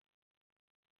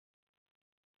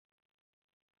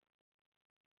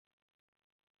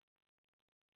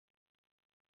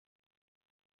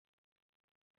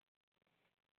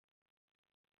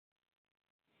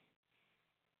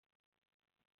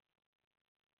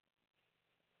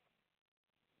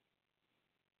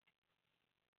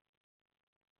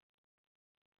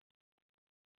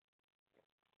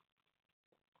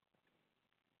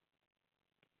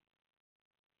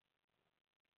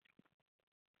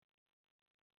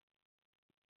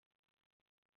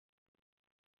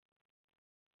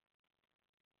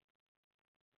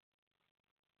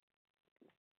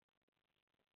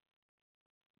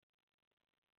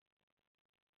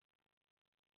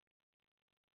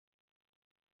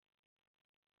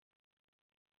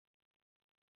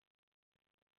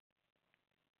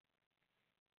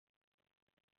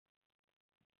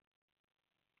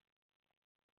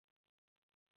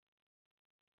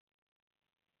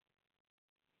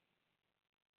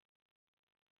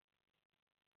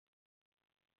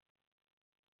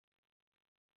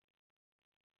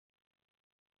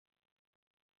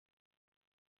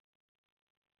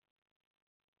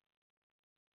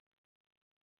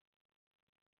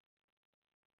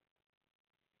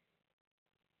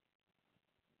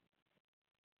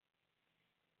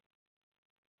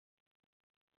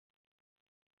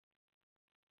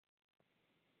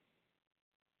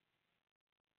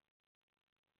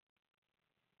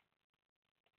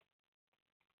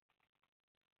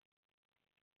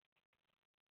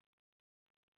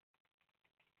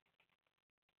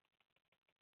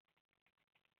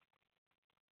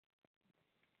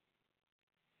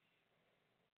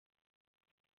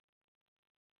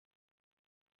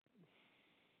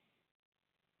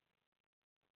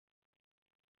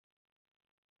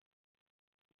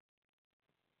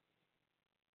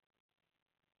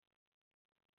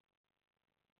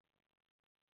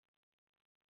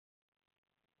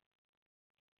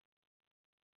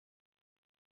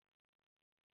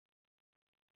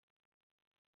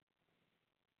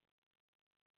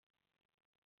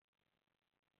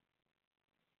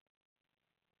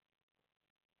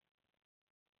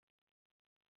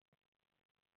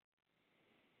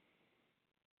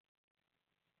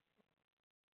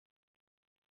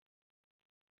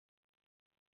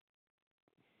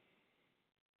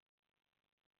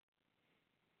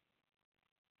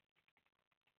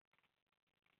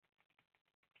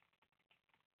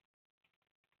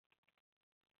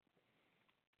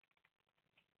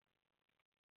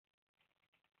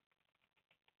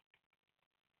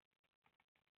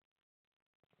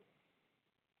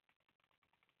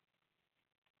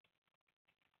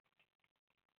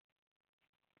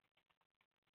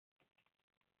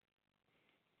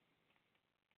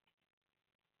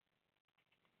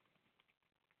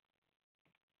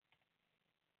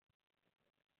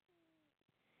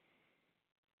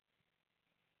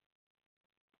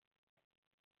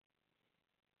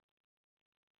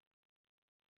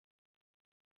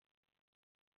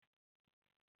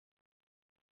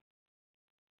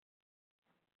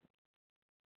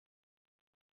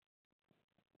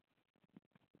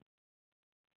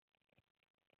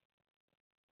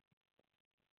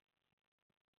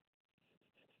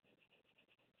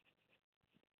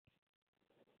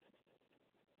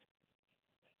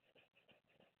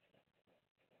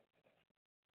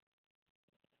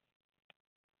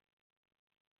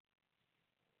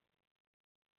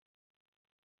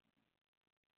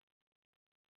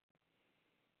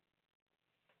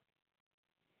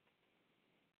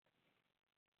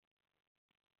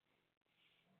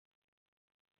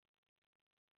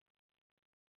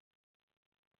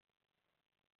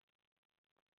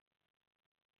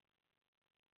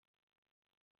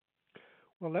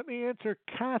 Well, let me answer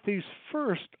Kathy's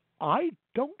first. I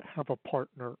don't have a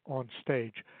partner on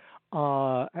stage,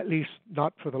 at least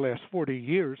not for the last 40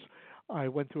 years. I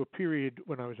went through a period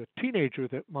when I was a teenager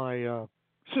that my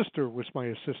sister was my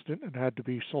assistant and had to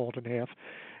be sawed in half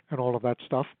and all of that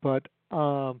stuff, but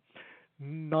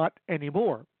not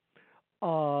anymore.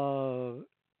 I've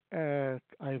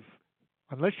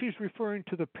Unless she's referring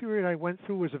to the period I went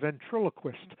through as a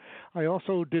ventriloquist. I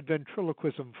also did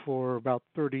ventriloquism for about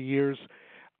 30 years.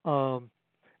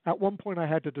 At one point, I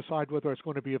had to decide whether I was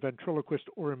going to be a ventriloquist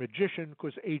or a magician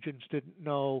because agents didn't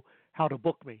know how to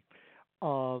book me.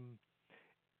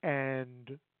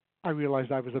 And I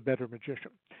realized I was a better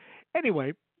magician.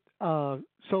 Anyway,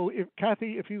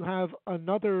 Kathy, if you have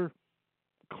another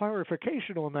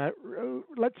clarification on that,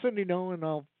 let Cindy know, and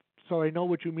so I know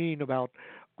what you mean about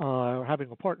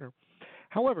having a partner.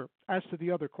 However, as to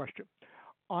the other question,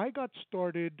 I got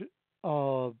started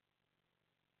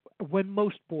when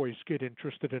most boys get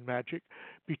interested in magic,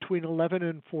 between 11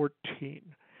 and 14.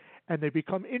 And they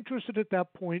become interested at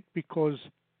that point because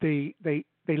they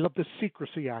love the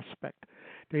secrecy aspect.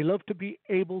 They love to be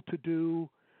able to do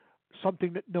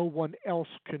something that no one else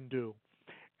can do.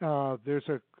 There's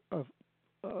a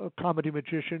comedy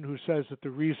magician who says that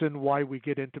the reason why we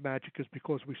get into magic is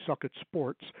because we suck at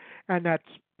sports, and that's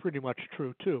pretty much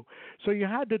true too. So you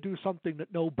had to do something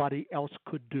that nobody else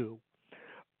could do,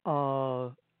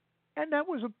 and that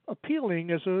was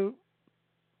appealing as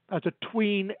a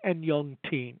tween and young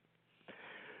teen.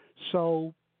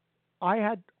 So I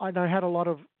had a lot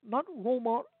of not role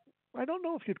models. I don't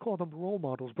know if you'd call them role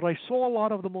models, but I saw a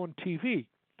lot of them on TV.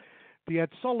 The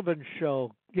Ed Sullivan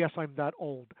Show, yes, I'm that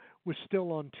old, was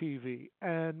still on TV.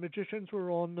 And magicians were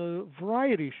on the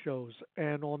variety shows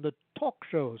and on the talk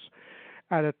shows.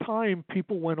 At a time,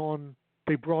 people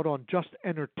they brought on just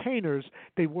entertainers.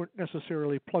 They weren't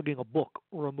necessarily plugging a book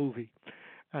or a movie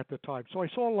at the time. So I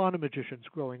saw a lot of magicians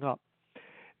growing up.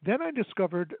 Then I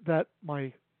discovered that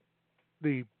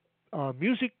the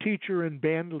music teacher and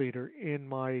band leader in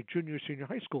my junior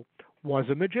high school was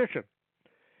a magician.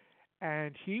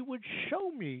 And he would show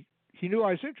me, he knew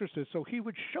I was interested, so he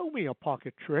would show me a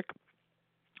pocket trick,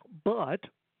 but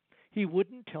he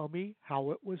wouldn't tell me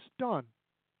how it was done.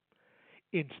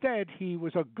 Instead, he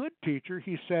was a good teacher.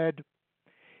 He said,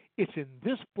 "It's in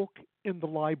this book in the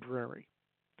library."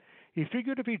 He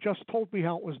figured if he just told me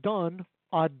how it was done,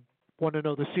 I'd want to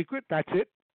know the secret. That's it.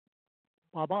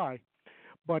 Bye-bye.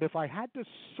 But if I had to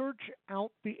search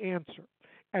out the answer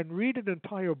and read an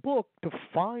entire book to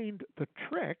find the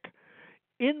trick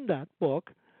in that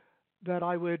book,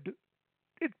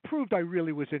 it proved I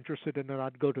really was interested in it, and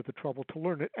I'd go to the trouble to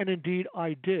learn it. And indeed,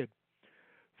 I did.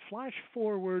 Flash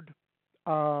forward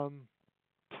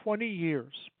 20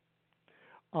 years.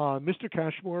 Mr.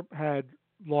 Cashmore had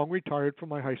long retired from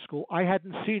my high school. I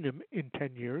hadn't seen him in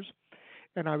 10 years.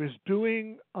 And I was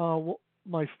doing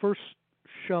my first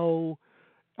show.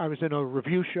 I was in a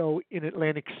review show in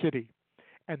Atlantic City.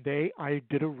 And I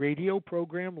did a radio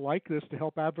program like this to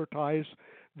help advertise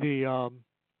the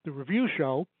review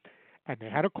show, and they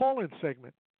had a call-in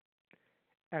segment.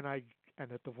 And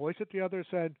at the voice at the other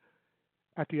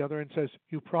end says,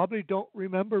 "You probably don't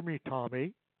remember me,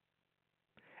 Tommy."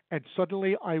 And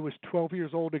suddenly I was 12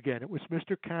 years old again. It was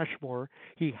Mr. Cashmore.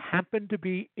 He happened to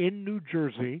be in New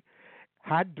Jersey,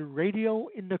 had the radio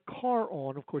in the car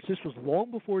on. Of course, this was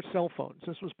long before cell phones.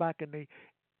 This was back in the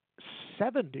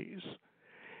 70s.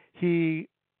 It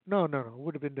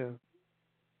would have been the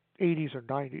 80s or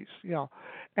 90s, yeah.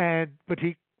 But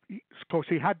of course,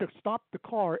 he had to stop the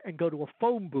car and go to a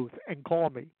phone booth and call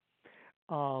me.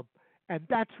 And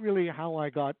that's really how I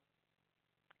got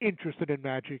interested in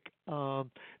magic.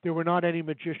 There were not any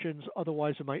magicians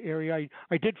otherwise in my area.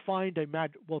 I did find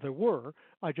there were,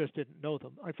 I just didn't know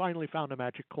them. I finally found a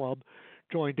magic club,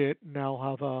 joined it, and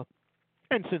now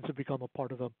and since have become a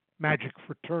part of a magic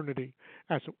fraternity,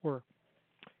 as it were.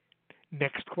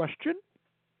 Next question.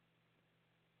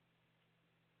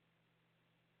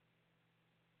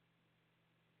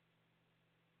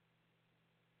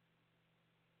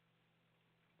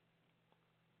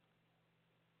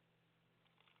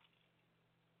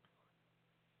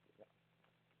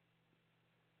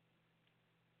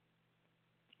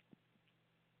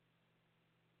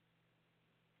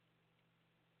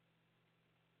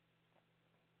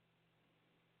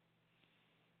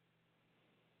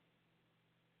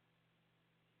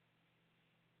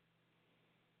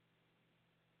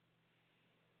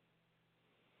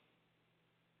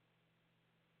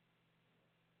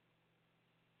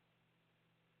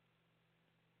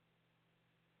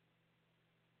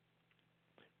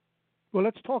 Well,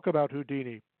 let's talk about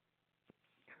Houdini.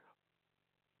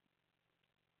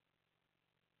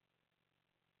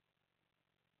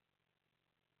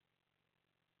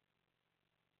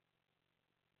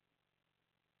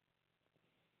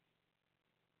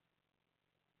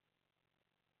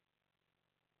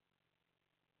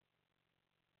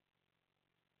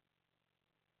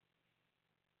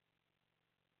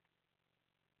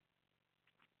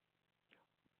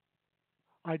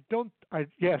 I don't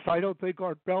think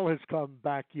Art Bell has come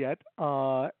back yet,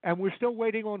 and we're still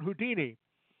waiting on Houdini.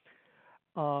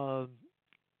 I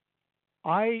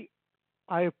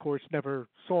of course never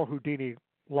saw Houdini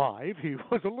live. He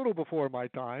was a little before my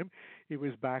time. He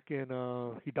was back in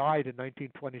he died in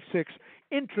 1926.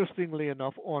 Interestingly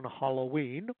enough, on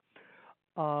Halloween.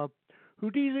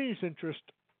 Houdini's interest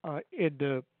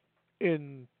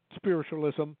in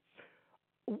spiritualism,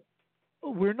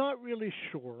 we're not really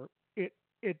sure.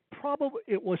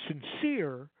 It was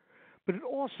sincere, but it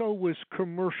also was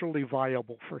commercially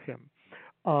viable for him.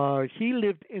 He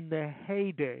lived in the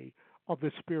heyday of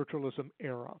the spiritualism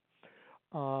era.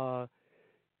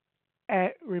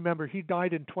 Remember, he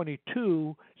died in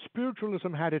 22.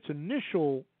 Spiritualism had its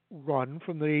initial run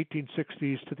from the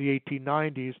 1860s to the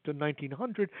 1890s to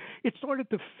 1900. It started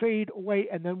to fade away,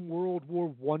 and then World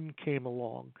War I came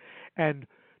along. And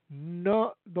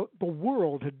the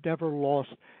world had never lost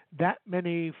that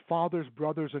many fathers,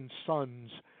 brothers, and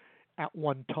sons at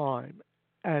one time,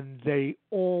 and they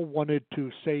all wanted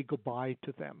to say goodbye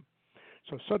to them.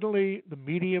 So suddenly the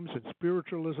mediums and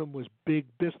spiritualism was big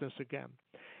business again.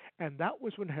 And that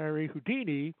was when Harry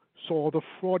Houdini saw the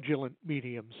fraudulent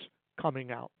mediums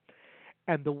coming out.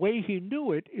 And the way he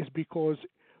knew it is because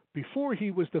before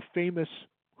he was the famous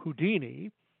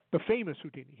Houdini,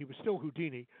 he was still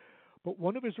Houdini, but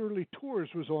one of his early tours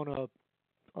was on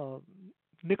a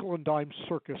nickel and dime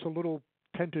circus, a little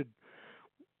tented,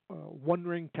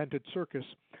 one-ring tented circus,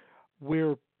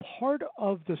 where part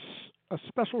of a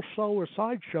special show or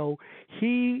sideshow,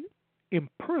 he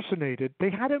impersonated. They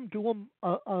had him do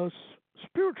a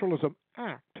spiritualism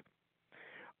act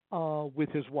with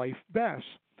his wife Bess,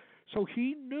 so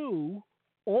he knew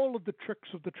all of the tricks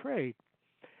of the trade.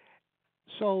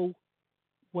 So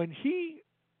when he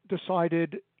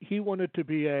decided he wanted to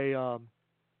be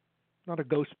not a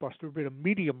ghostbuster, but a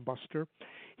medium buster,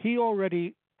 he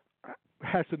already,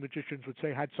 as the magicians would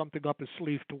say, had something up his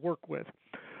sleeve to work with.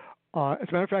 As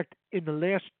a matter of fact, in the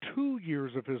last 2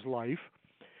 years of his life,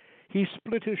 he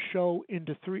split his show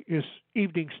into his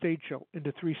evening stage show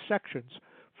into 3 sections.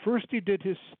 First, he did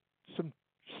some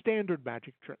standard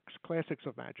magic tricks, classics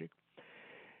of magic.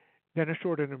 Then a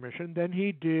short intermission. Then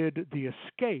he did the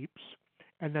escapes.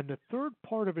 And then the third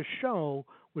part of his show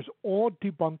was all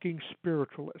debunking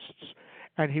spiritualists.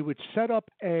 And he would set up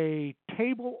a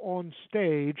table on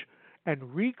stage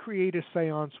and recreate a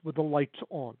seance with the lights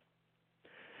on.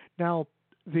 Now,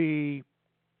 the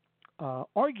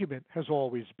argument has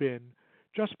always been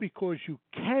just because you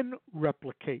can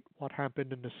replicate what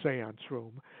happened in the seance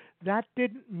room, that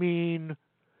didn't mean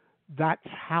that's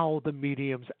how the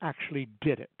mediums actually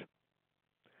did it.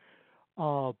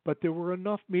 But there were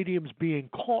enough mediums being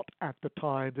caught at the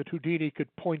time that Houdini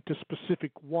could point to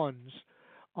specific ones.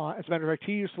 As a matter of fact,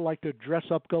 he used to like to dress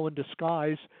up, go in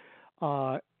disguise,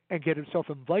 and get himself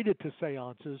invited to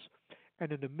seances.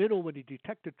 And in the middle, when he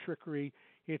detected trickery,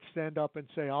 he'd stand up and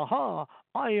say, "Aha,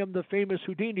 I am the famous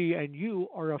Houdini and you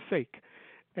are a fake."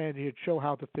 And he'd show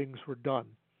how the things were done.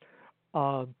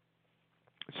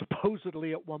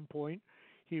 Supposedly at one point,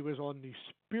 he was on the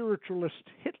spiritualist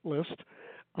hit list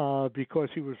because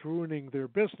he was ruining their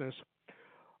business.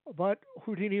 But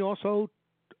Houdini also,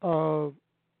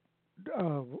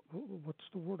 what's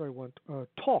the word I want?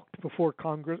 Talked before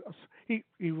Congress.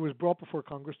 He was brought before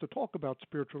Congress to talk about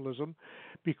spiritualism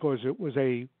because it was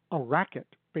a racket,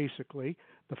 basically,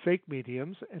 the fake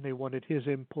mediums, and they wanted his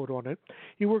input on it.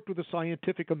 He worked with the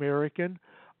Scientific American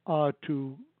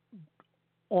to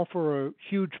offer a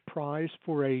huge prize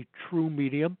for a true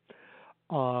medium,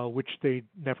 which they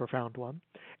never found one.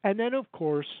 And then, of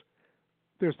course,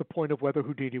 there's the point of whether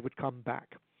Houdini would come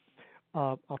back.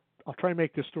 I'll try and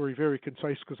make this story very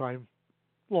concise because I'm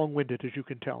long-winded, as you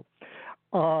can tell.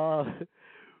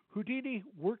 Houdini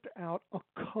worked out a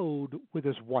code with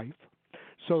his wife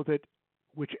so that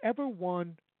whichever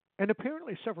one, and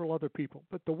apparently several other people,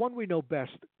 but the one we know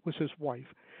best was his wife,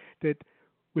 that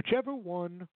whichever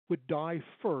one would die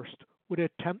first would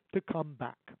attempt to come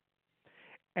back.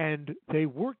 And they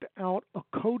worked out a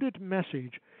coded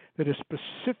message that a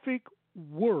specific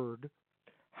word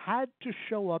had to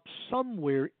show up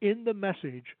somewhere in the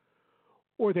message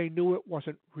or they knew it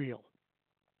wasn't real.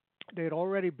 They had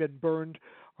already been burned.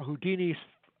 Houdini's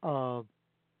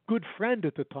good friend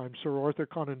at the time, Sir Arthur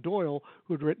Conan Doyle,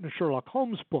 who had written the Sherlock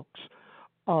Holmes books,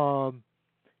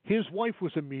 his wife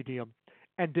was a medium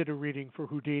and did a reading for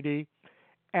Houdini,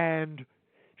 and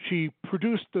she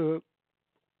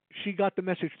got the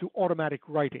message through automatic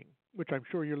writing, which I'm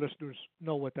sure your listeners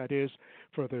know what that is.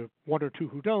 For the one or two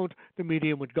who don't, the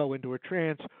medium would go into a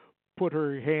trance, put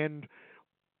her hand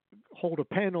hold a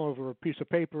pen over a piece of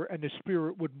paper, and the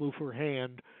spirit would move her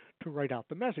hand to write out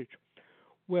the message.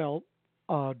 Well,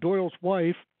 Doyle's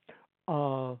wife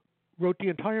wrote the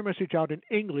entire message out in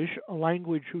English, a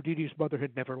language Houdini's mother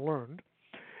had never learned,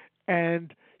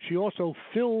 and she also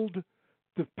filled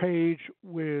the page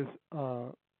with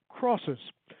crosses,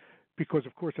 because,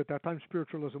 of course, at that time,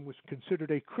 spiritualism was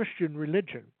considered a Christian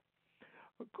religion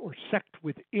or sect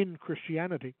within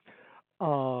Christianity.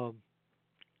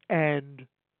 And,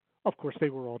 of course, they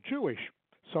were all Jewish.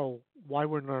 So why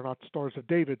were there not Stars of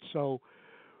David? So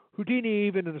Houdini,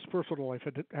 even in his personal life,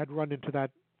 had run into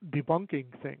that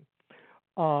debunking thing.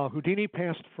 Houdini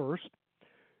passed first.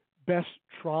 Bess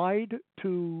tried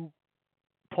to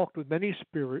talk with many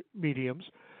spirit mediums.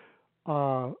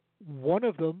 One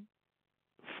of them,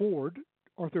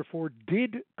 Arthur Ford,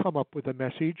 did come up with a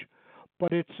message,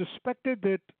 but it's suspected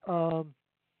that,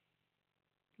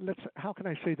 how can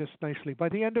I say this nicely? By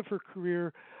the end of her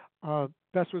career,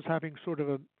 Bess was having sort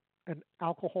of an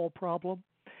alcohol problem,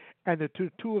 and the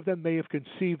two of them may have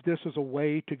conceived this as a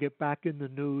way to get back in the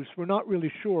news. We're not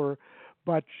really sure,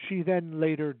 but she then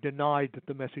later denied that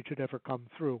the message had ever come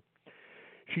through.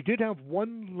 She did have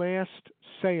one last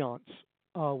seance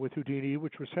with Houdini,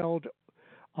 which was held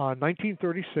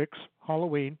 1936,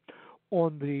 Halloween,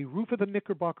 on the roof of the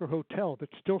Knickerbocker Hotel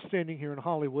that's still standing here in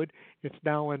Hollywood. It's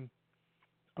now an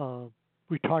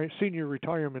senior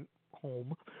retirement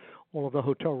home. All of the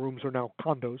hotel rooms are now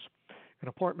condos and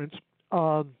apartments.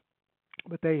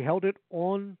 But they held it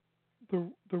on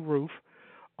the roof.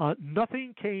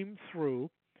 Nothing came through,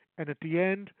 and at the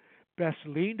end, Bess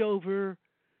leaned over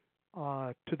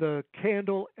to the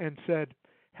candle and said,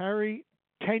 "Harry,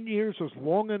 10 years was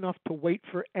long enough to wait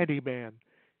for any man.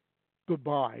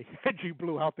 Goodbye." And she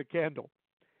blew out the candle.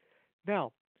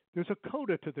 Now, there's a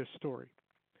coda to this story.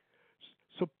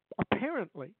 So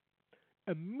apparently,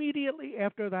 immediately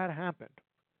after that happened,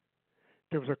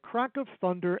 there was a crack of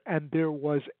thunder and there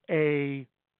was a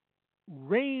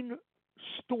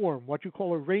rainstorm, what you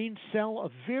call a rain cell, a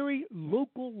very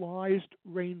localized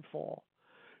rainfall,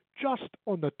 just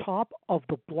on the top of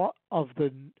the block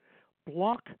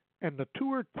and the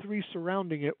 2 or 3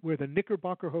 surrounding it where the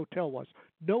Knickerbocker Hotel was.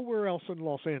 Nowhere else in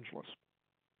Los Angeles.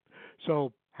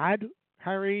 So had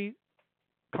Harry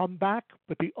come back,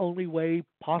 but the only way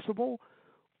possible,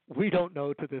 we don't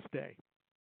know to this day.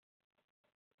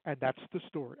 And that's the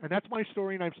story. And that's my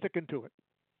story, and I'm sticking to it.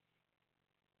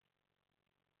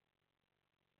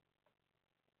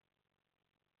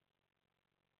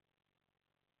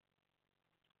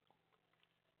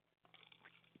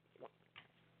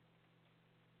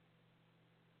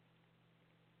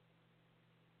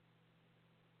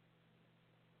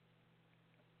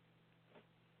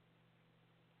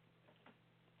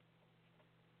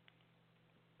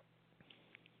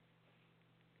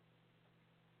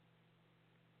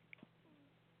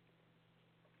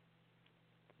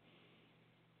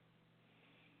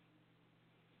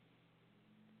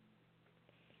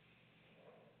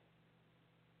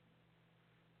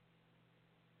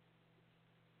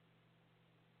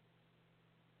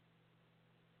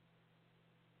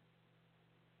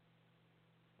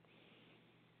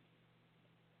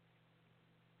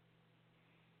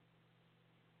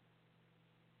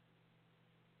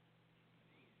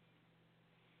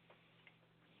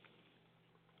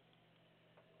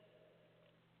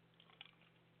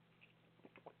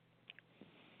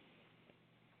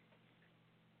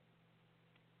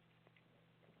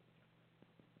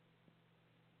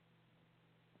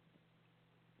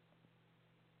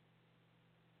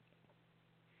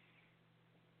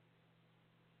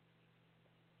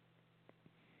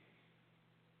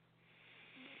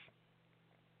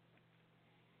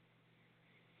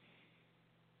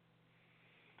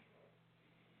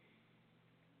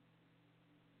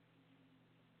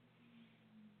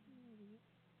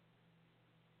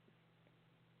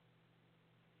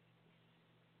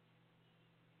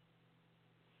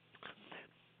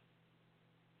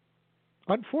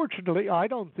 Unfortunately, I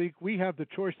don't think we have the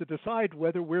choice to decide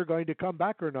whether we're going to come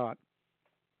back or not.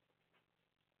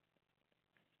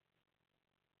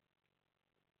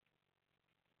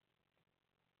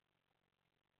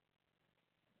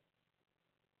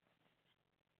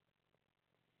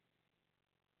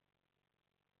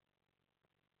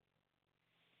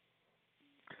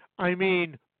 I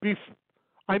mean,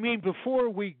 before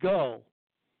we go.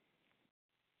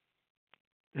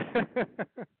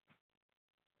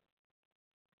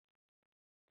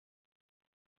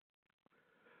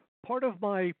 Part of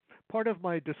my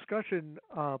discussion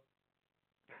about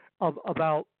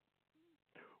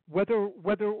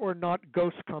whether or not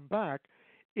ghosts come back,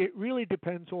 it really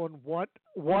depends on what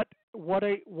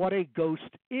a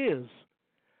ghost is.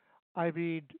 I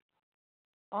mean,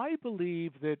 I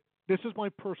believe that this is my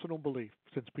personal belief.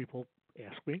 Since people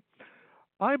ask me,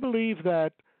 I believe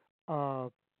that uh,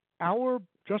 our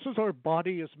just as our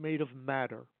body is made of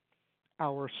matter,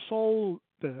 our soul,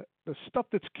 the stuff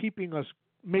that's keeping us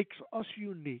makes us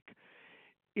unique,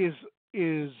 is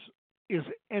is is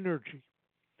energy.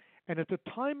 And at the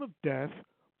time of death,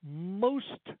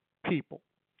 most people,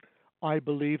 I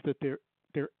believe that their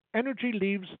energy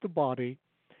leaves the body,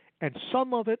 and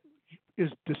some of it is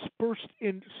dispersed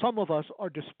in. Some of us are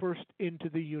dispersed into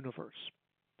the universe.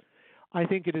 I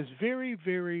think it is very,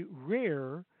 very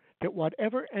rare that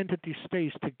whatever entity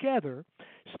stays together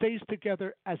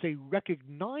as a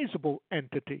recognizable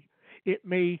entity. It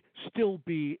may still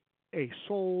be a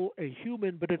soul, a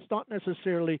human, but it's not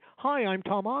necessarily, hi, I'm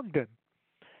Tom Ogden,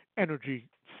 energy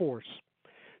force.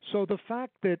 So the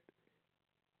fact that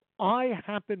I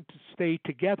happen to stay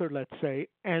together, let's say,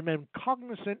 and am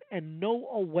cognizant and know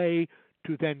a way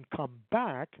to then come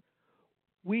back,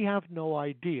 we have no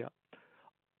idea.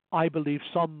 I believe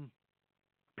some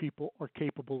people are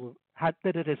capable of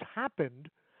that it has happened.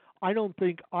 I don't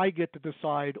think I get to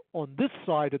decide on this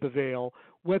side of the veil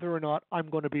whether or not I'm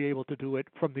going to be able to do it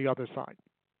from the other side.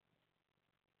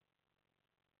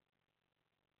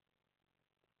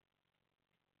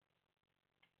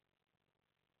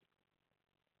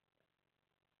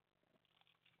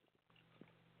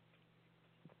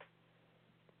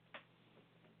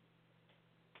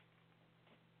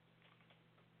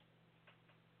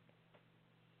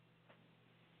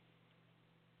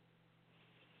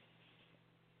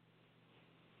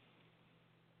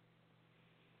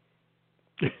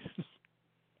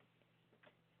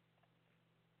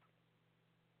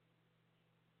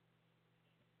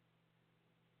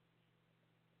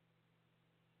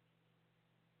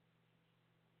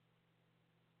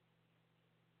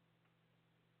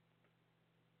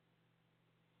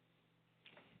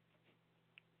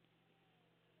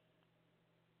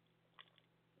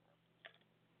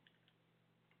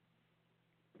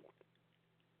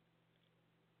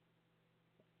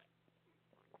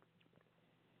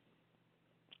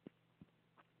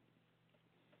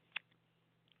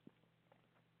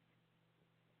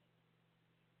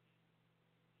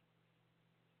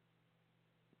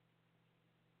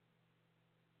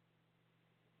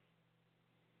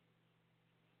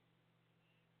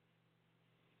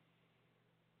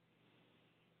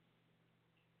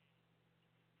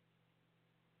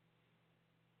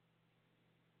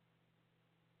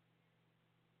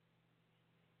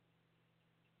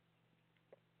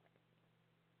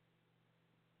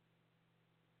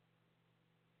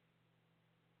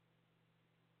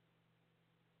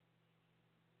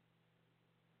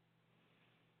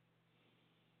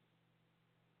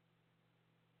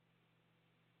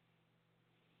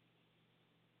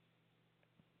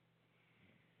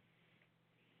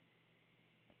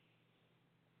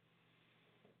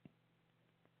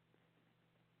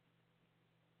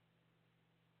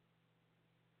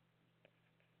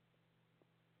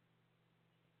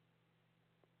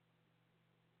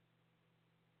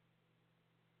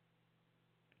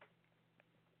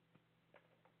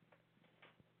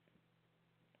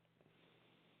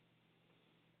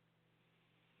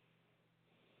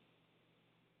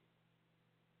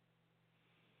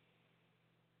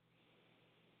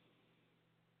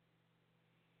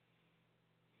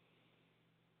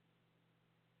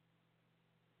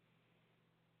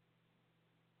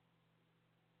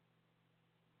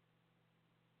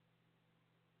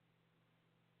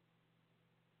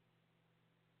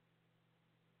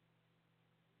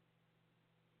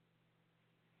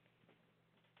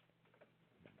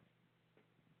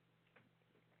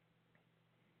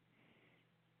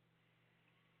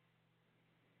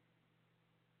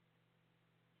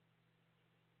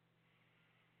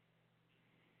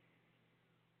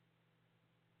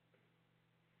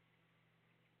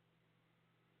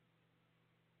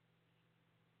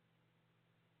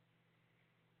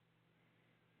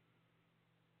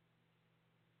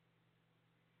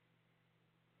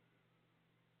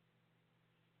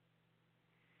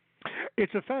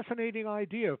 It's a fascinating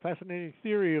idea, a fascinating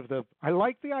theory of the. I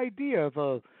like the idea of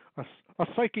a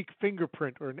psychic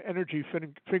fingerprint or an energy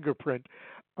fingerprint.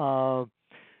 Uh,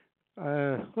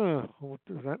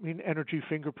 does that mean energy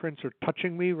fingerprints are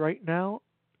touching me right now?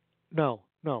 No,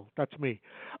 no, that's me.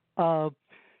 Uh,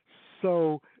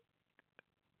 so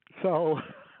so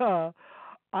uh,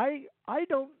 I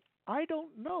don't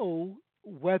know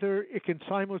whether it can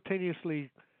simultaneously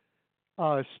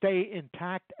stay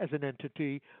intact as an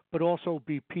entity, but also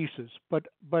be pieces. But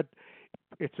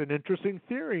it's an interesting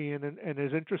theory, and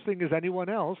as interesting as anything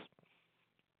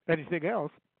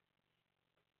else.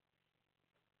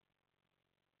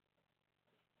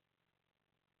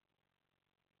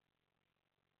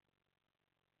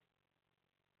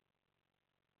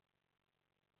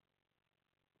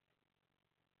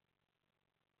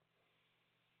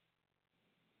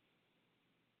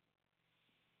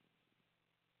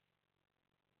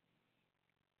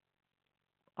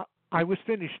 I was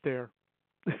finished there.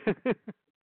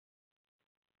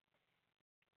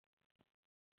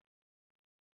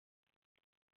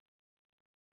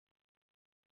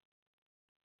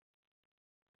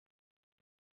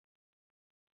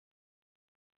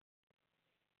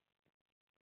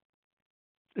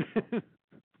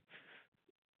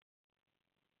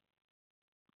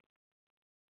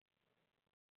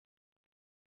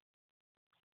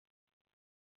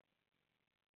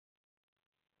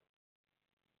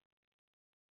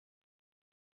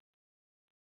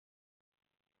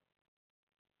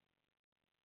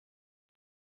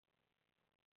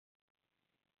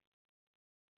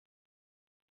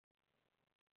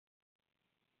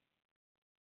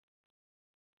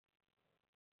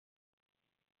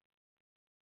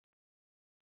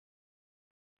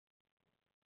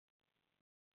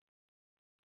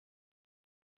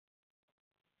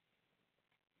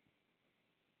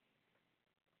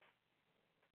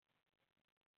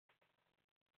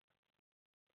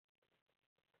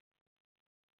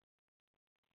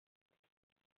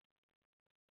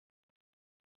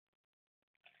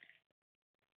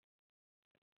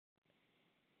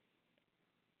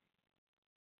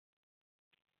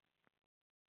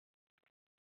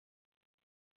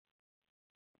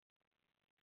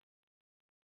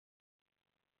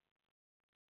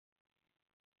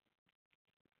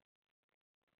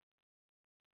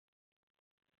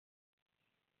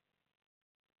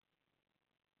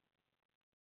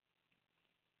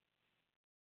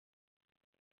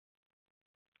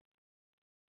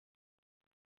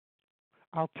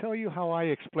 I'll tell you how I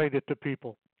explain it to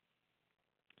people.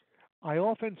 I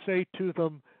often say to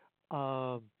them,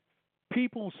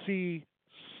 people see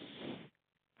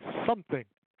something.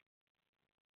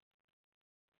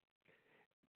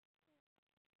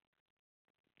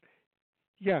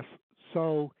 Yes,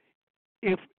 so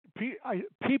if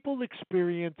people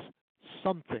experience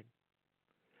something,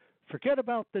 forget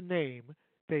about the name.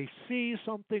 They see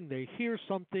something, they hear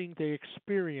something, they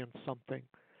experience something.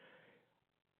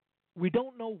 We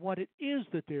don't know what it is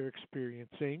that they're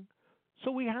experiencing,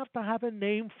 so we have to have a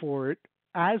name for it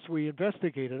as we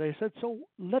investigate it. I said, so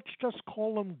let's just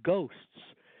call them ghosts.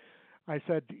 I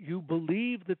said, you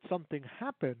believe that something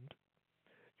happened.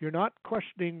 You're not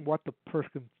questioning what the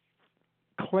person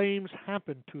claims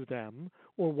happened to them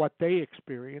or what they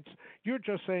experience. You're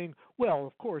just saying, well,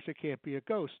 of course it can't be a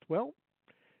ghost. Well,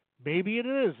 maybe it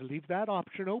is. Leave that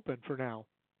option open for now.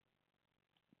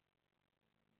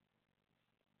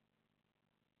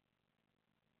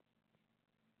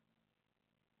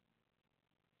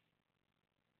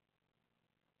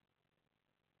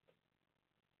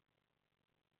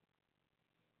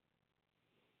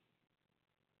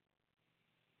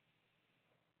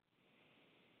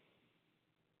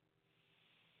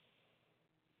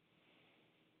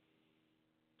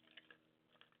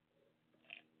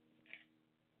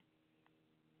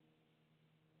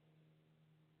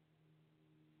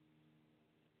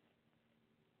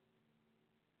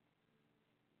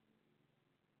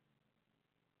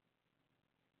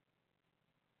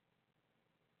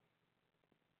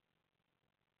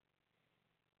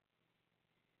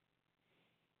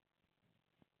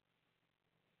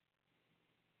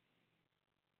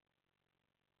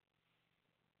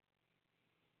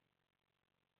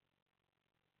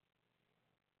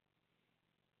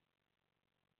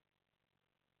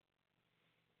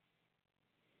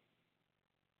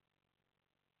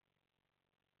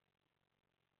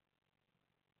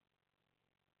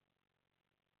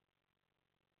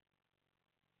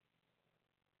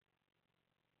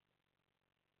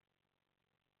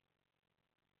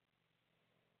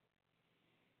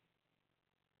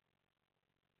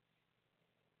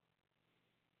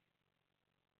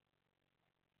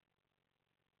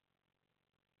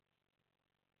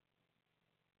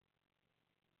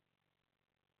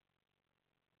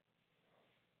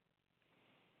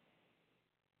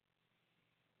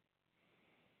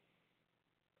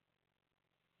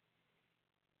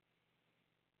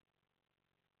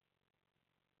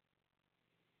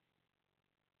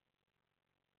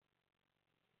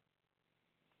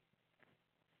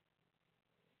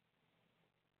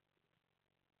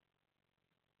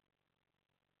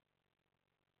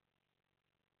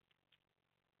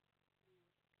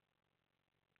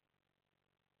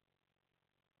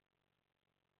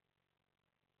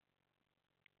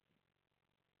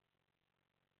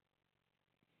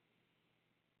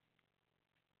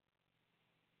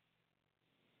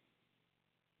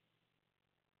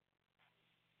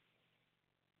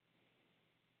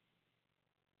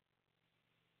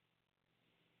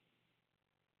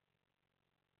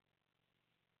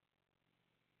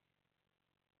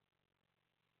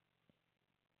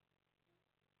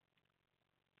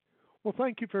 Well,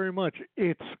 thank you very much.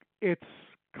 It's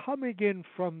coming in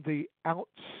from the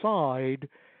outside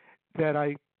that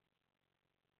I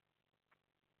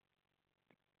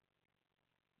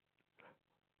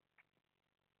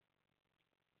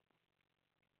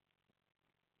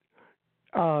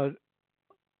uh,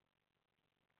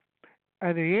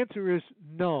 and the answer is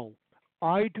no.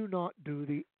 I do not do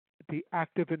the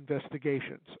active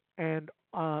investigations, and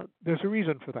there's a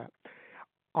reason for that.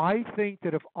 I think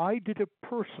that if I did it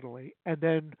personally and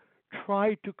then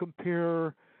tried to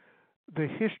compare the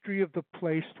history of the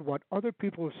place to what other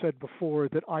people have said before,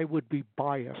 that I would be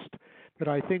biased. That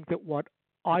I think that what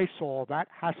I saw, that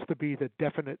has to be the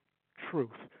definite truth.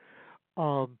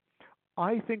 Um,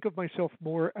 I think of myself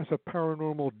more as a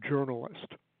paranormal journalist.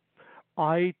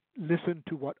 I listen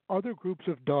to what other groups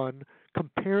have done,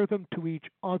 compare them to each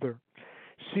other,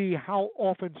 see how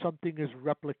often something is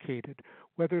replicated,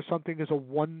 whether something is a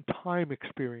one time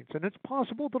experience. And it's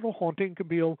possible that a haunting can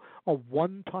be a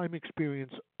one time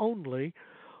experience only,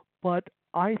 but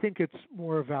I think it's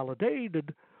more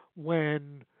validated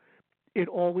when it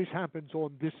always happens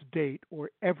on this date or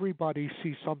everybody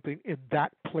sees something in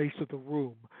that place of the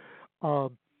room.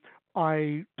 Um,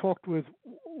 I talked with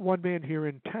one man here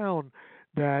in town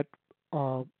that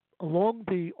uh, along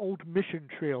the old mission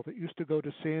trail that used to go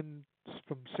to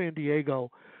from San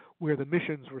Diego, where the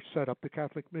missions were set up, the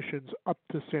Catholic missions up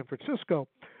to San Francisco,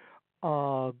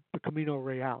 the Camino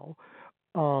Real.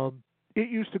 It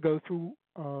used to go through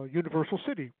Universal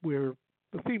City, where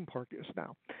the theme park is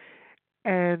now.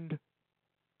 And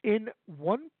in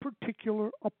one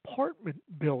particular apartment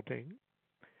building,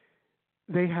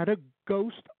 they had a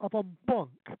ghost of a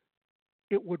monk.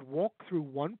 It would walk through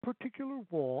one particular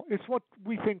wall. It's what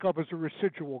we think of as a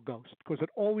residual ghost because it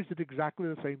always did exactly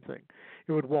the same thing.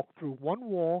 It would walk through one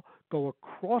wall, go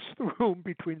across the room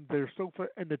between their sofa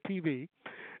and the TV,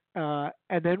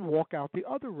 and then walk out the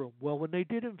other room. Well, when they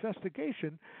did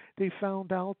investigation, they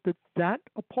found out that that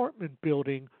apartment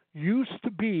building used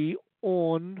to be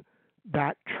on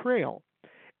that trail.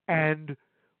 And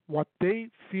what they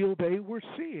feel they were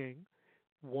seeing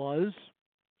was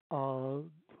uh,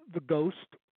 the ghost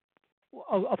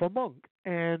of a monk.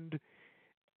 And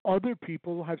other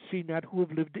people have seen that who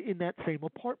have lived in that same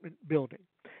apartment building.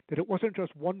 That it wasn't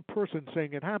just one person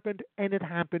saying it happened, and it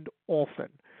happened often.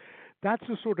 That's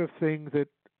the sort of thing that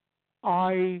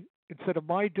instead of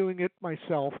my doing it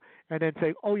myself and then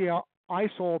saying, oh yeah, I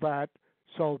saw that,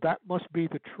 so that must be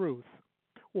the truth,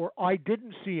 or I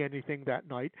didn't see anything that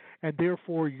night, and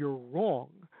therefore you're wrong.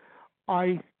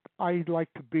 I like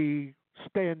to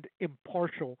stand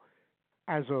impartial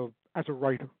as a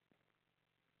writer.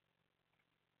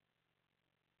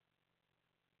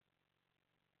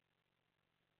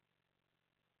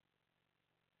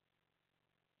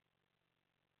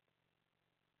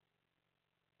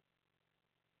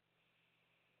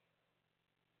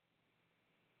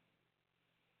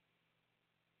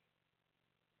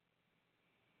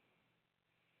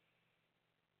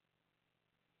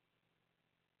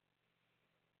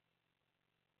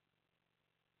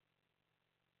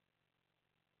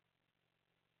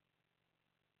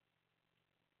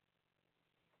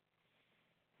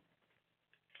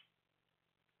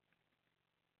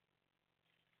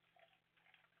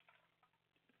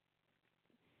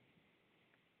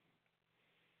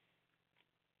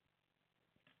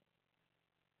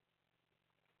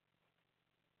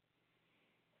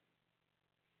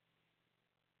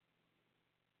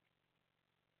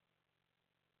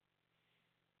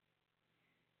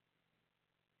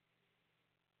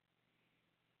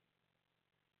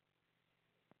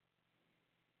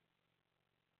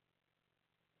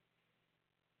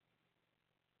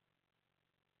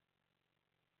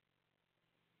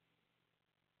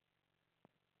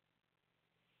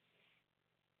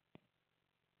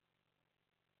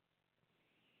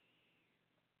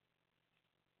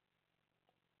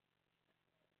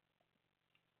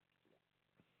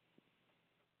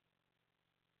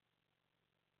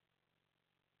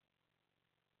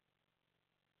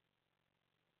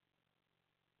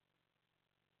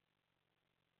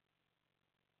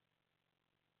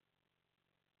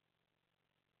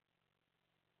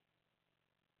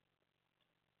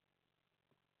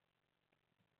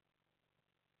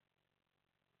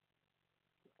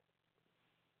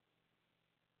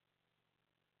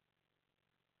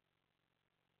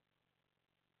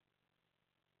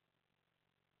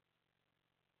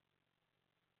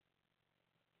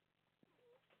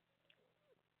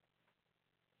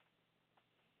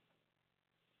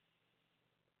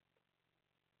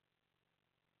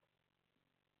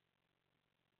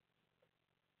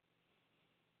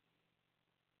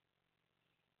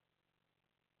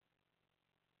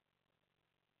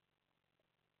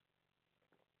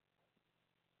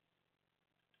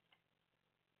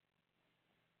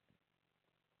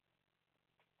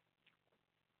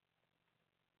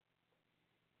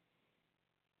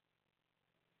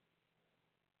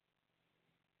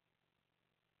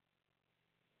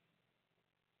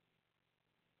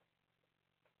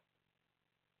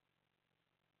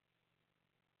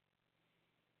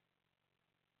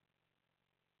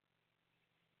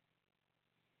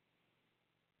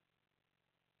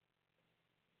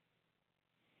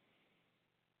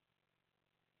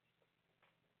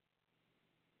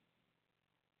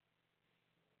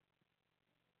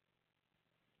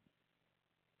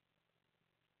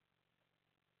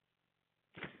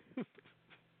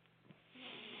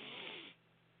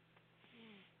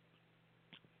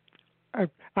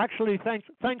 Actually,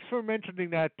 thanks for mentioning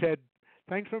that, Ted.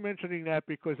 Thanks for mentioning that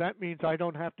because that means I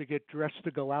don't have to get dressed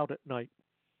to go out at night.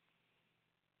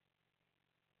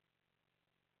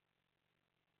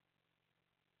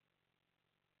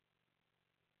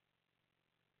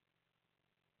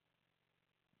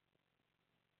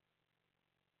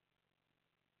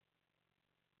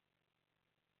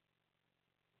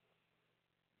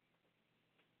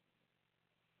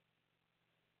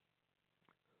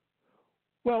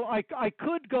 Well, I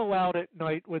could go out at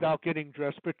night without getting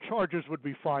dressed, but charges would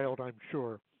be filed, I'm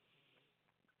sure.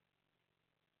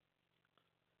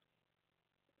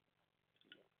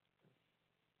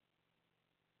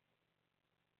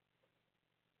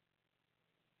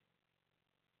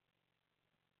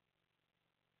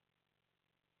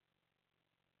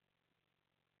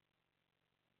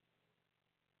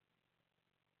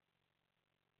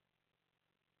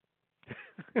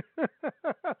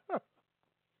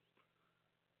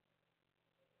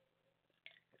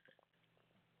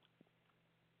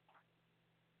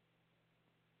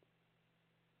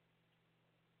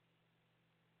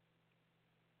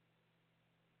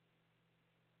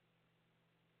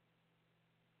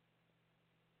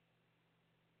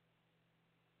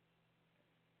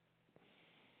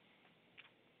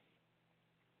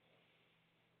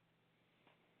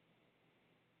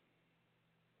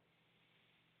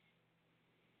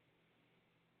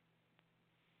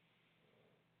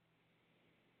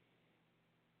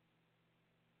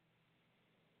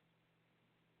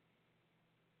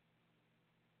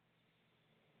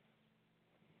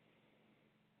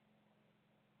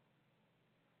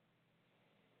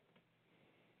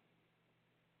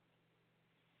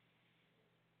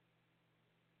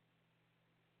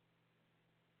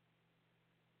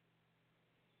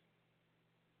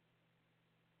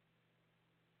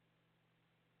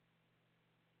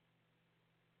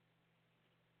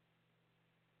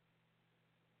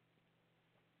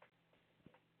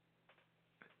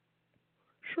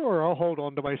 Sure, I'll hold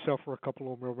on to myself for a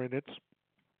couple of more minutes.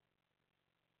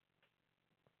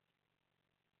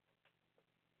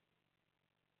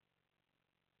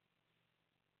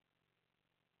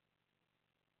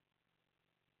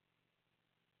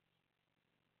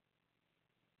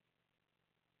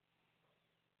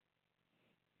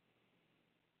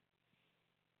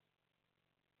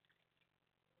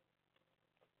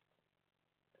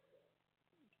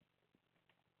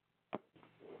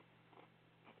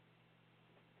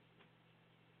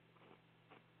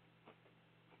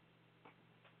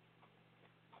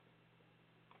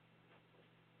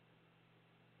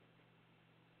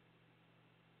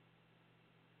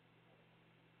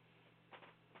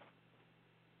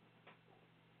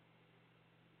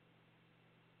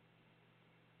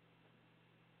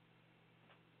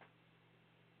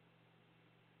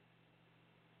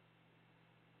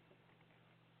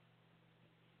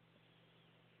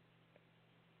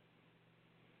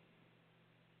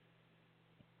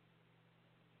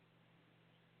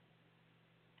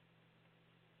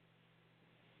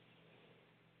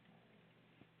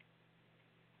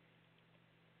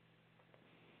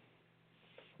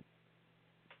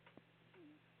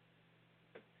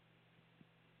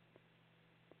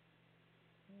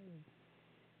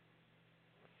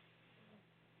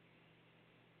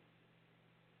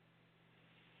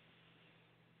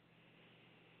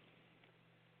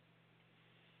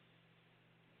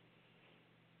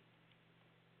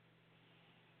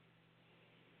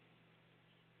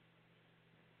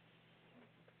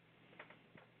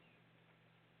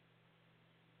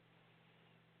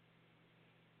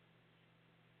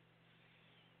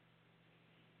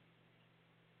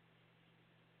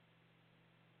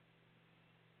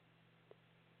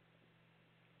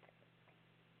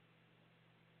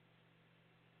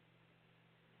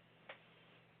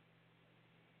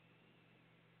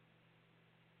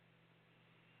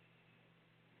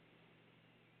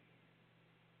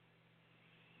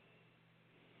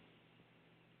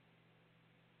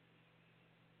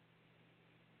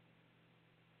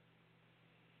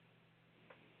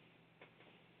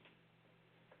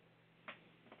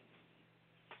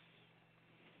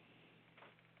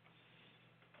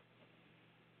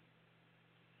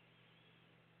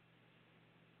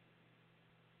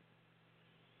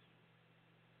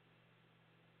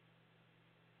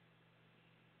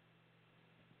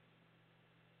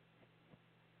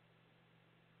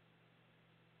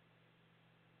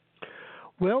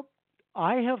 Well,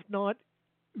 I have not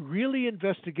really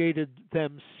investigated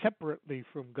them separately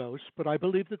from ghosts, but I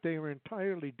believe that they are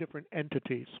entirely different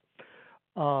entities.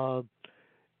 Uh,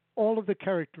 all of the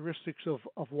characteristics of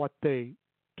what they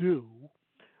do,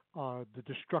 the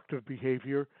destructive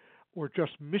behavior, or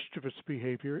just mischievous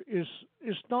behavior is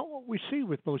not what we see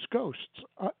with most ghosts,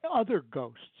 other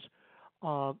ghosts.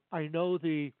 I know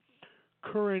the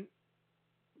current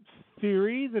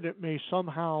theory that it may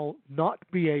somehow not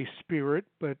be a spirit,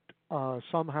 but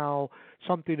somehow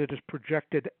something that is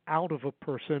projected out of a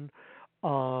person,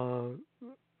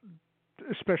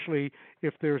 especially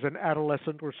if there's an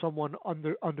adolescent or someone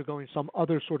undergoing some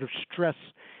other sort of stress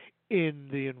in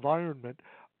the environment.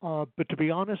 But to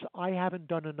be honest, I haven't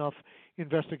done enough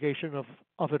investigation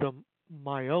of it on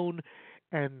my own,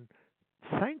 and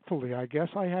thankfully, I guess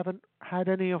I haven't had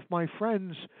any of my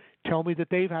friends tell me that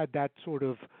they've had that sort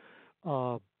of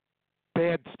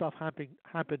bad stuff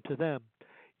happen to them.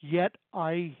 Yet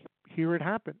I hear it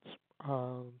happens.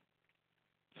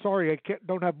 Sorry,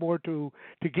 don't have more to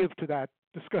give to that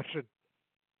discussion.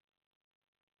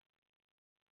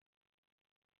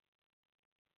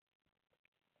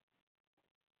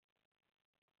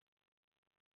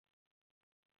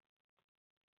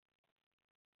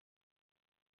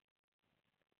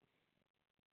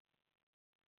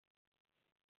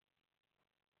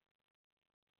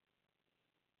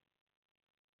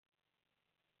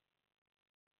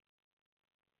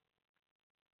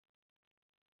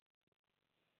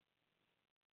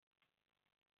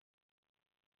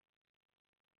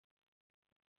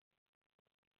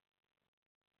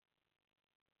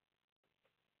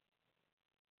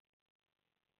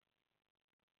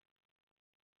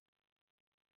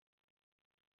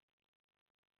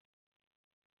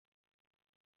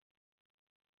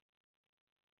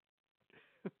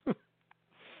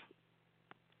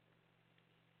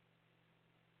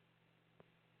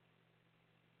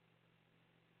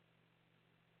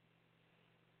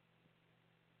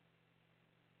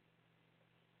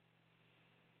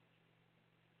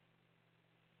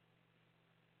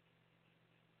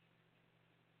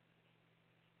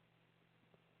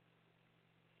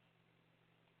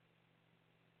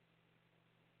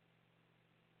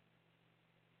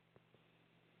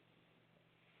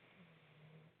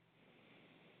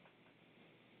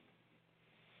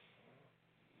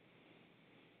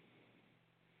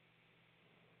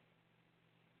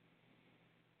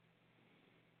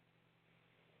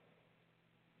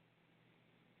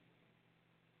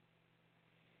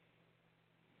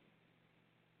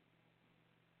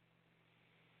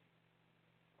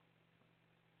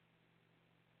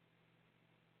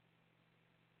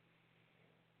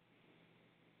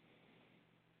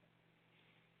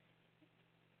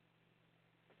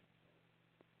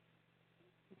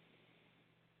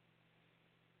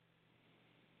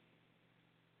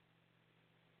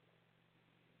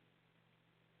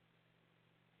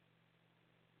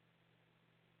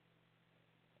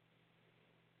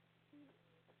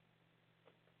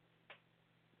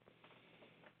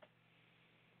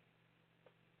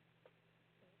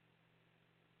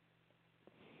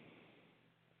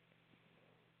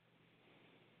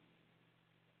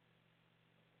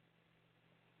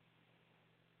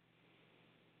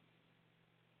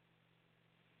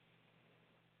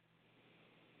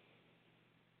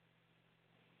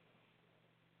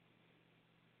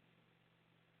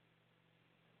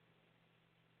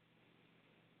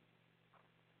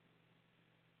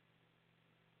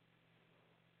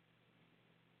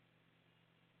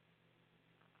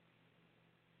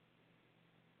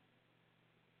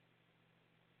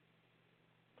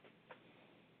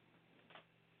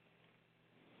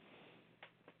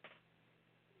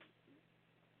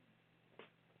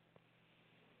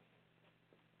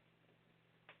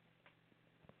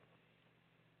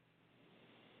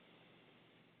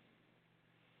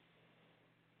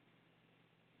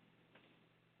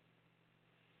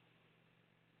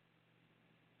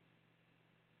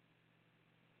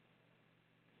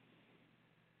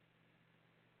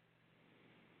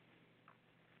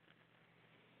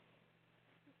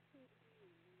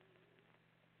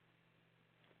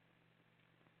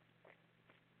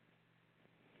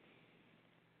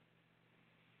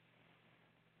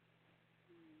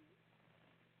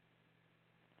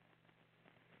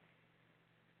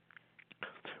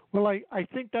 Well, I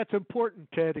think that's important,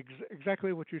 Ted.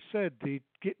 Exactly what you said.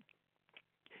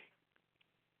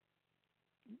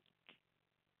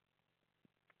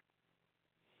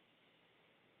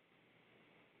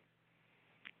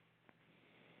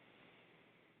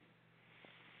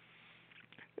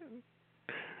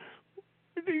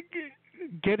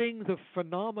 Getting the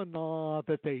phenomena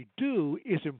that they do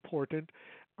is important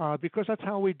because that's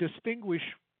how we distinguish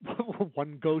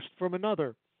one ghost from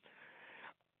another.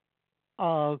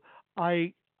 Uh,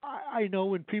 I know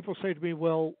when people say to me,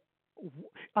 "Well,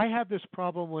 I have this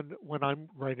problem when I'm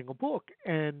writing a book,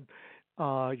 and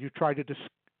you try to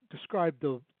describe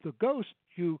the ghost,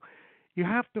 You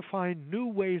have to find new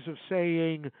ways of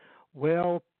saying,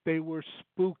 well, they were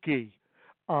spooky.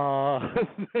 Uh,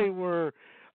 they were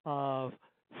uh,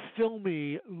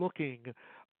 filmy looking.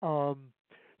 Um,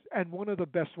 and one of the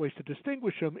best ways to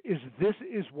distinguish them is this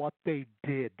is what they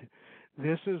did.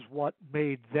 This is what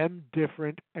made them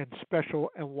different and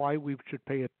special, and why we should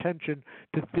pay attention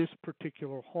to this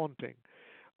particular haunting.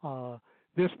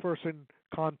 This person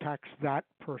contacts that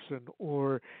person,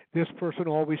 or this person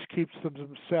always keeps them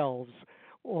themselves.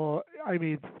 Or, I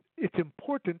mean, it's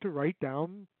important to write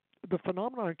down the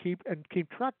phenomenon and keep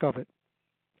track of it.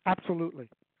 Absolutely.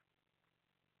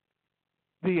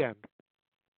 The end.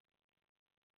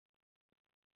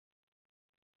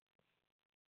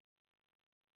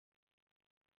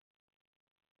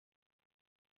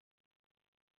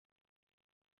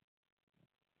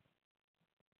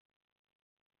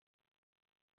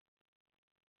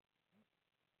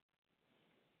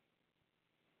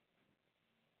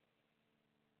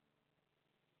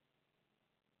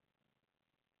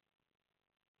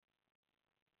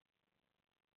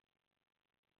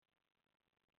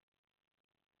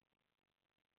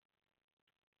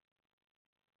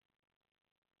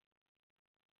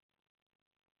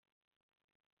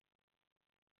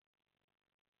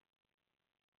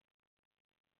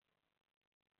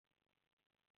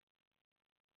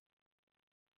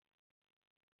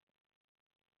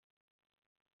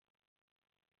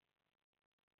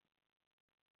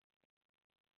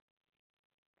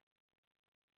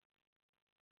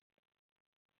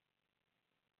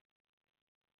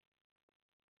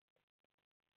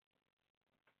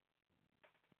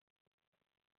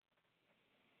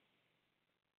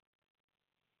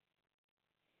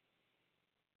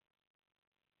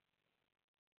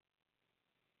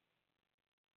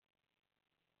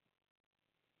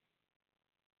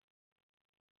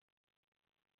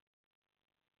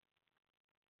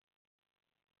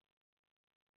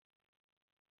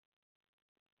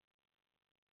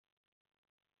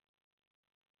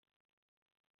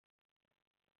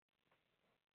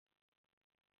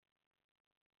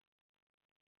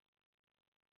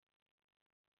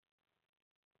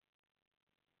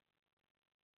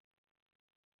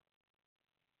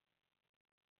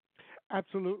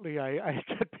 Absolutely. I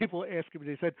get people asking me,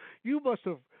 they said, you must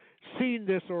have seen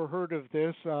this or heard of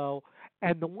this.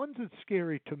 And the ones that's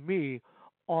scary to me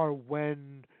are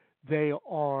when they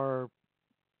are,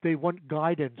 they want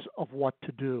guidance of what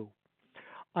to do.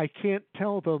 I can't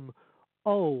tell them,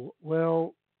 oh,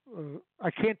 well,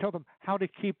 I can't tell them how to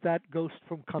keep that ghost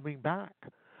from coming back.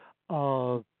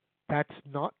 Uh, that's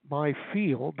not my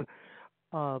field,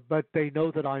 but they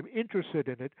know that I'm interested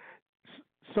in it.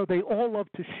 So they all love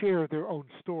to share their own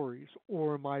stories,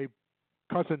 or my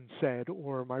cousin said,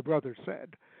 or my brother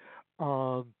said.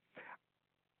 Um,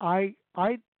 I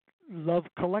love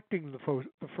collecting the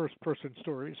first person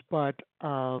stories, but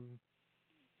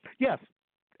yes.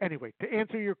 Anyway, to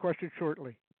answer your question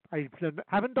shortly, I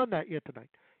haven't done that yet tonight.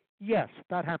 Yes,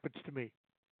 that happens to me.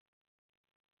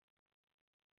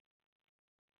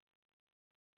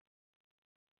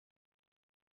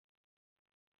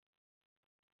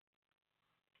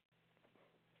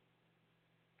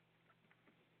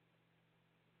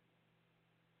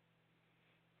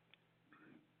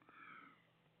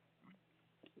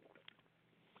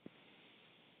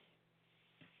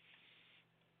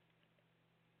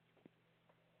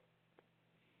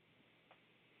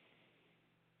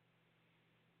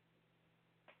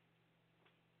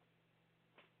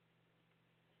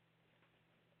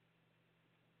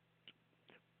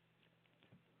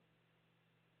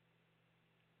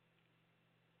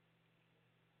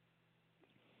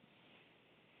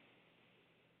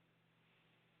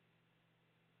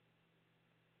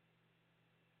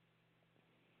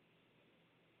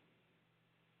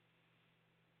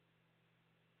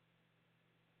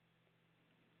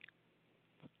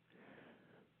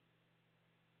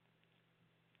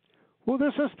 Well,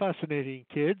 this is fascinating,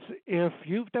 kids. If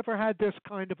you've never had this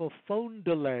kind of a phone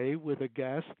delay with a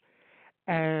guest,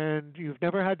 and you've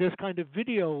never had this kind of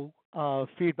video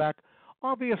feedback,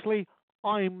 obviously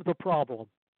I'm the problem.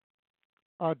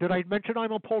 Did I mention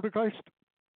I'm a poltergeist?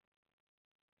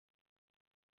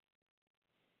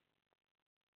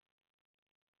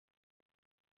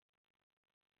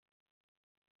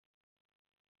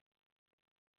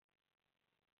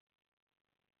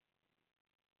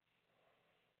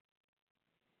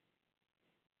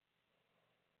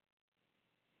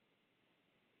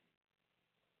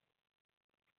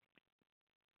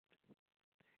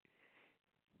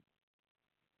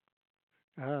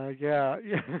 Yeah,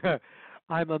 yeah.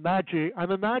 I'm a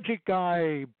magic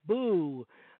guy. Boo.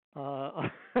 Uh,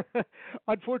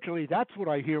 unfortunately, that's what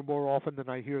I hear more often than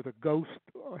I hear the ghost.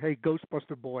 Hey,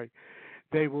 Ghostbuster boy.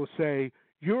 They will say,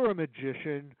 "You're a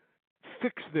magician.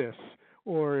 Fix this,"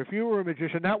 or "If you were a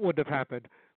magician, that wouldn't have happened."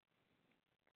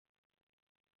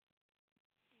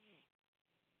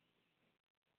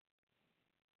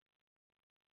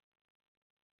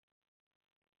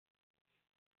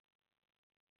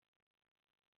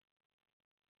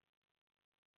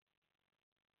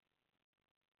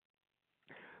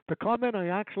 The comment I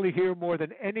actually hear more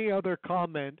than any other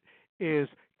comment is,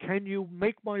 "Can you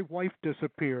make my wife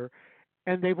disappear?"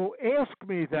 And they will ask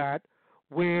me that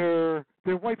where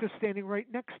their wife is standing right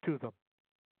next to them.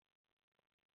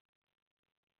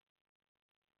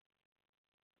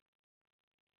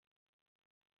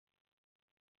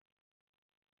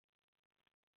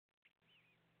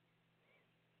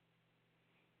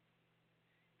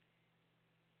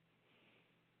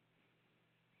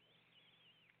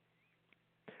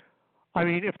 I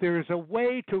mean, if there is a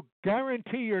way to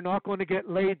guarantee you're not going to get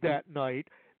laid that night,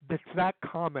 it's that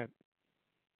comment.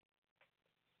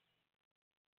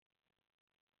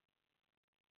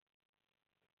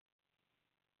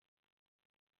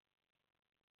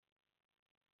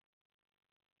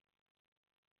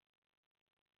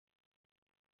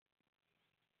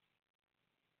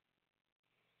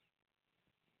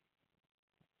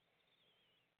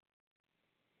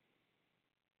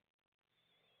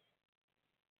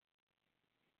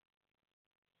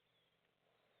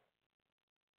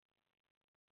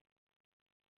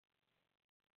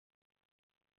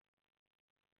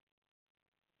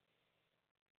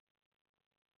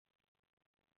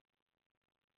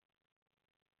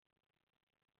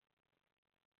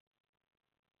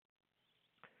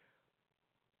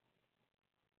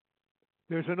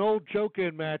 There's an old joke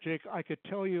in magic. I could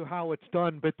tell you how it's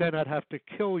done, but then I'd have to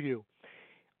kill you.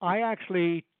 I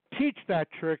actually teach that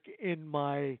trick in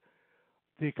my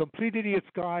The Complete Idiot's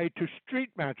Guide to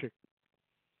Street Magic.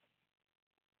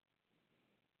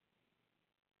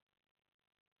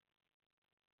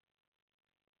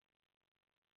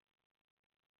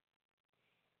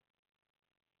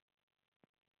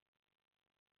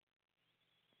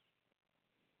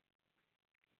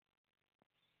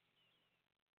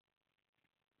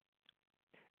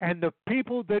 And the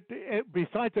people that,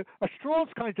 besides, a straw's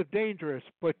kind of dangerous,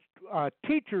 but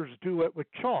teachers do it with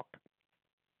chalk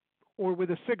or with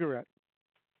a cigarette.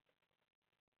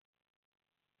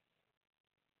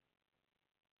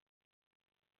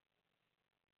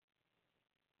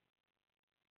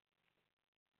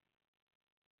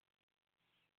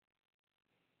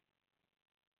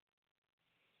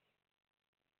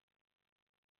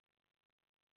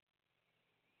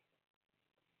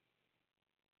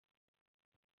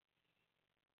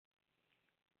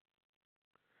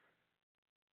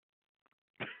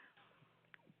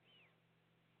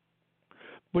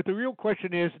 But the real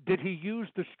question is, did he use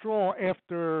the straw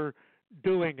after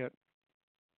doing it?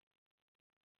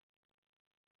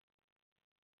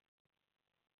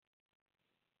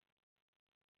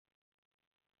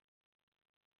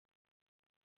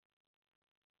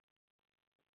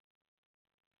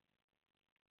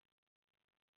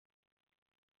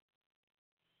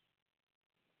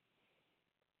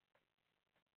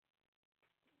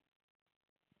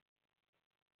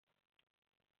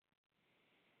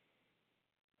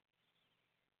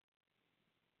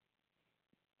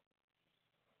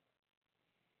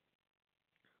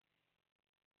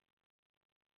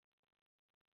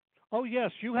 Oh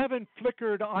yes, you haven't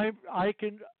flickered. I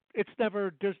can. It's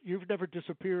never. You've never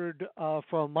disappeared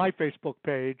from my Facebook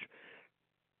page.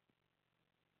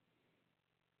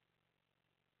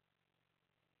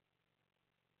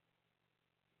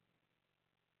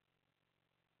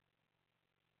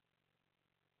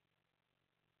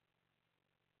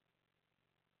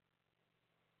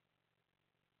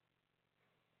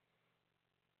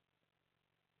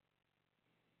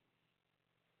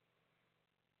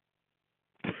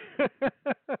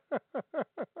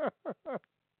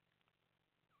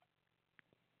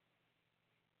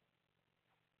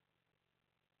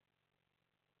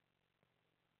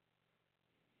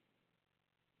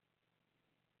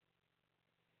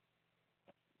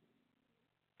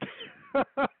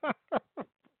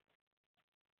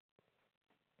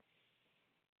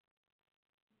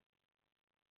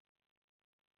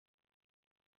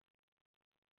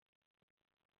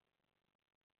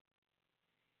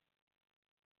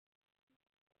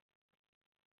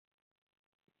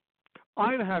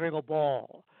 I'm having a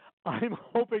ball. I'm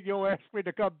hoping you'll ask me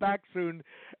to come back soon,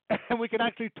 and we can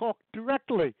actually talk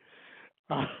directly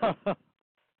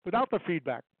without the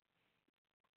feedback.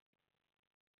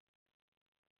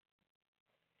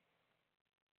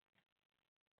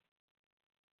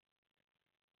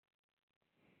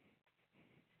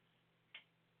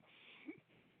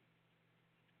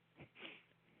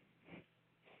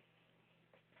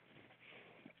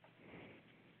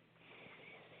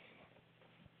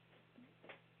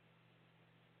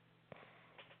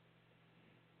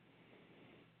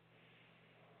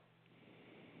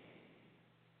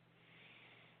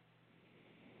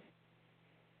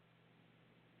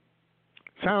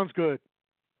 Sounds good.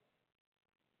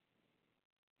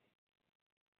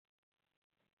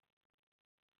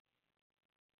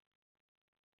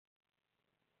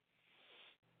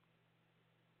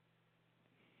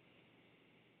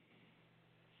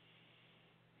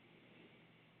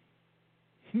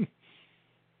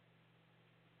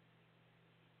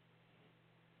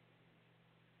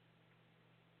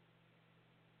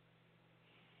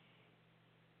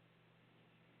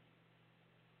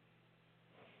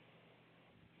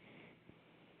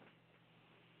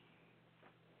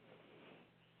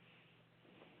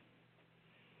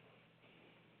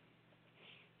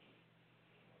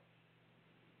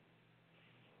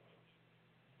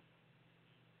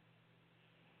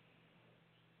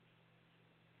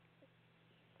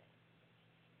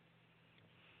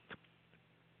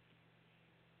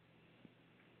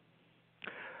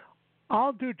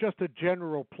 I'll do just a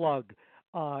general plug.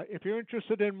 If you're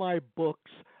interested in my books,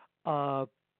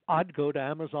 I'd go to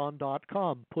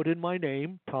Amazon.com, put in my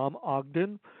name, Tom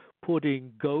Ogden, put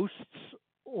in ghosts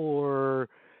or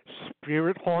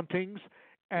spirit hauntings,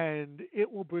 and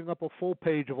it will bring up a full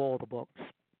page of all the books.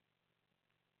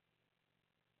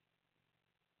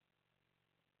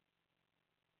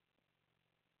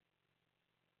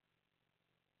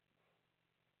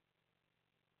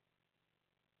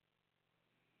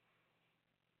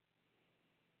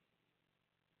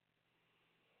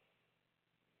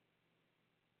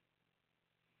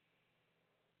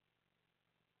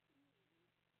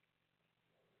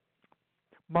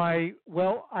 I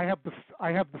have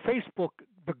the Facebook,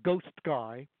 the Ghost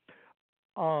Guy.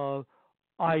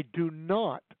 I do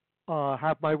not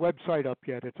have my website up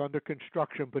yet. It's under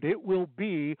construction, but it will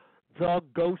be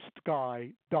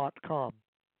theghostguy.com.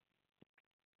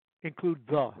 Include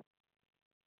the.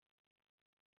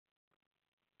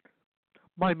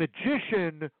 My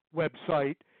magician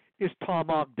website is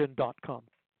tomogden.com.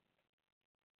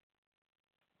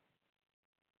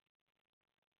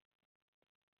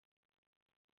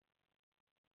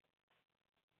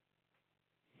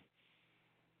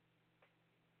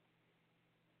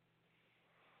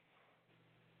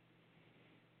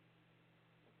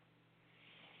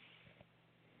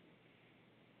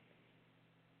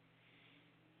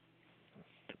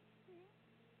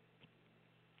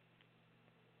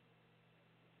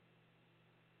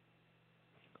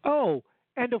 Oh,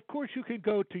 and of course you can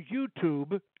go to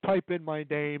YouTube, type in my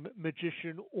name,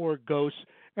 Magician or Ghost,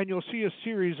 and you'll see a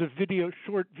series of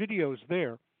short videos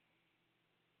there.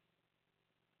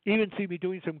 Even see me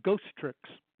doing some ghost tricks.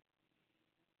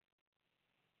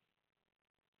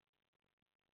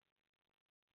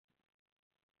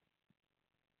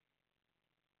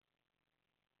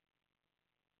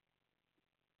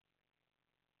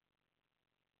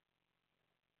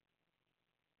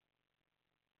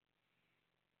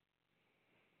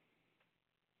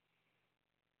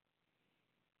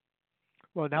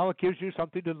 Well, now it gives you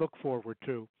something to look forward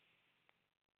to.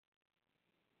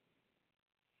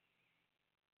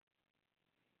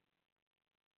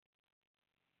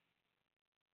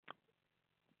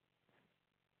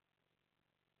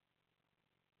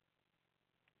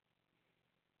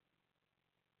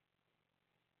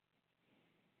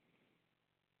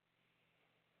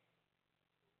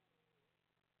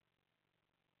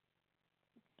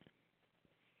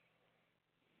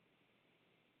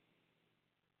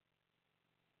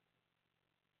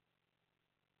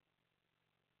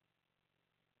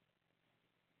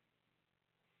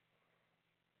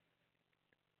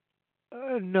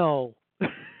 No.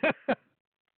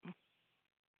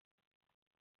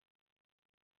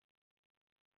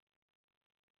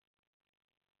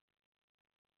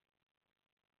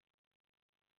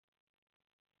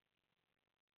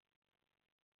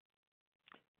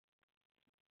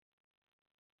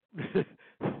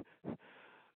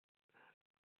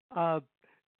 uh,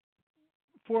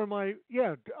 for my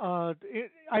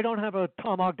I don't have a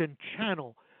Tom Ogden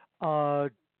channel.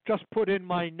 Just put in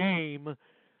my name,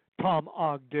 Tom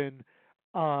Ogden,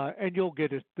 and you'll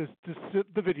get it. The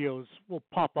videos will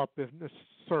pop up in the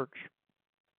search.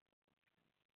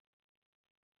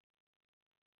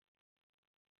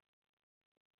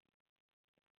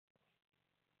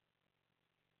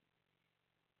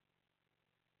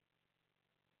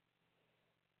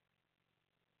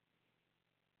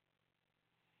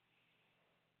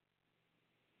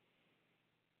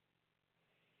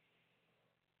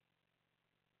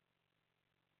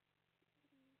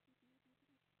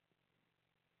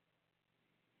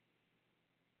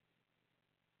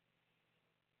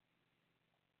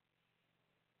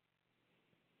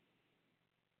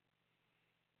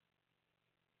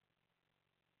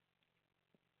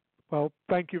 Well,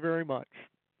 thank you very much.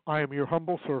 I am your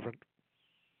humble servant.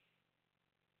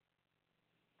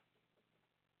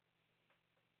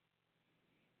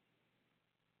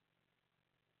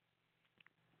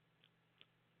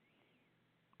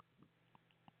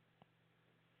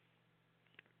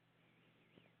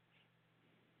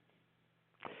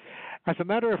 As a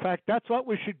matter of fact, that's what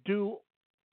we should do.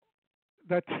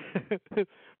 That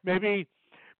maybe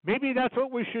that's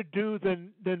what we should do.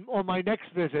 Then on my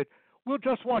next visit, we'll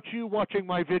just watch you watching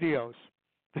my videos.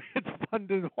 It's fun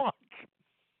to watch.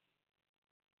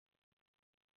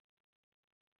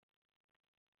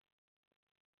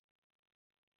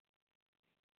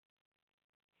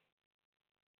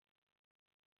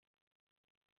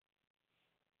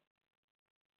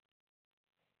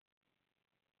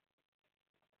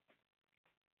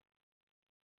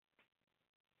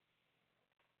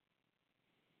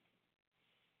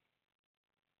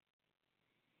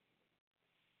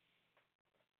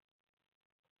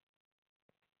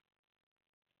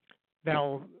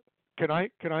 Now, can I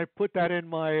put that in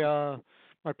my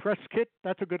press kit?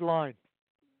 That's a good line.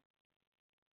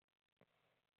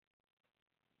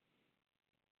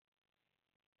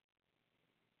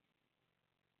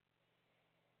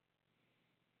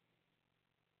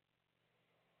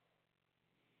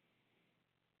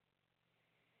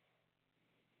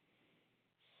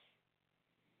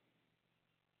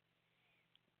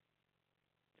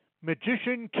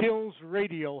 Magician kills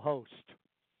radio host.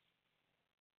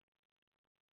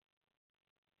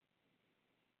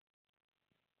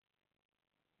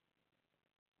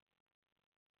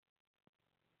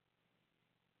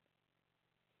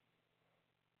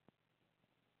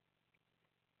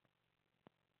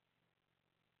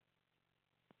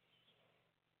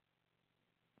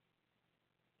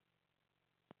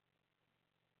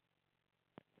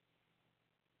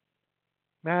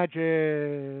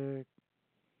 Magic.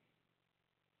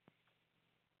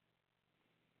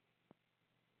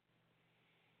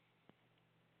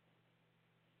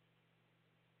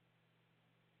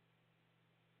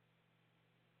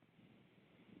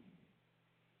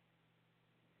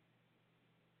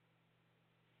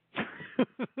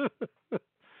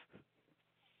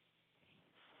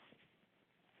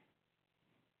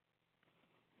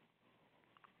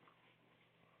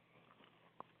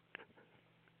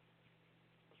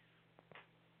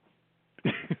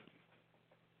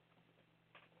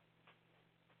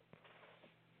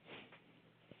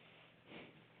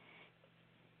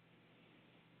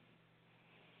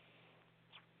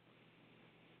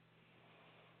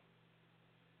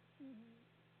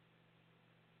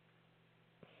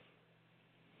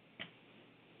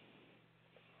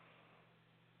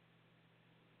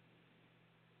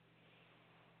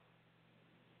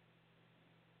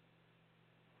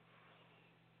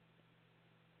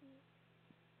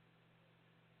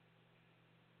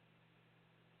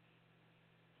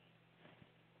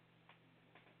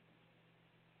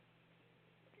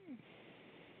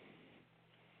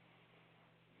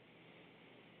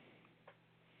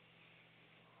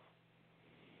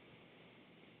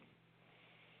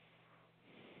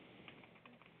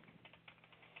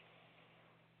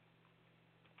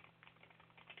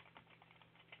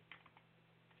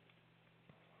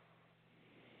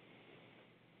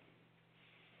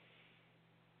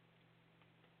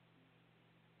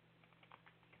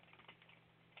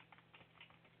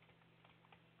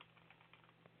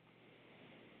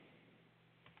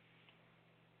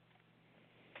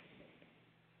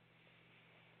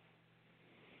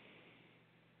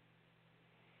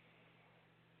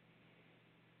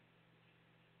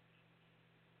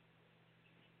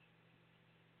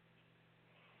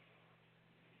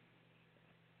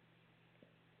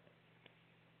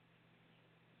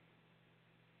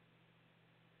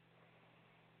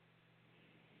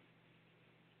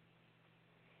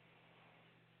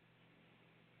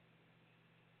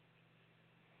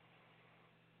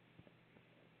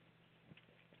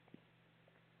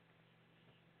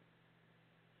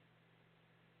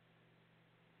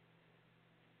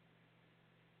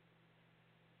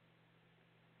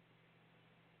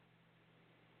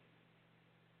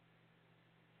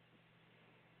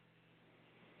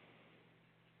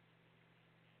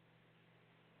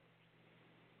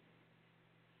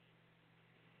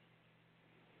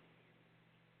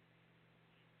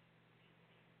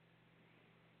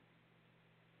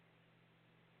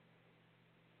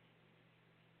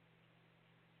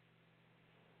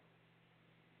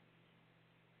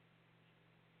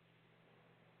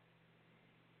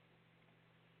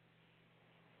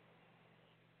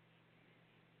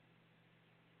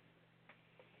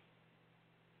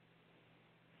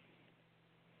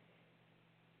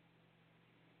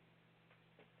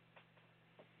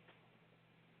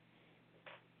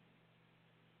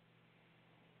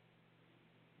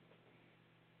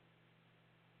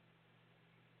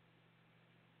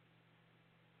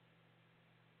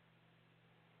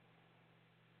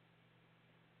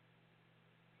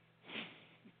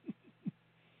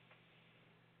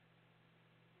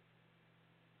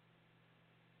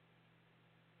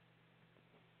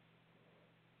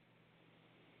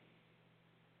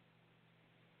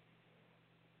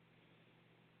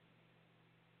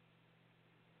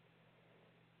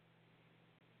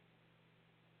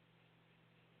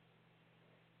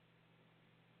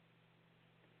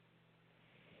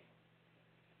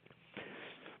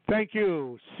 Thank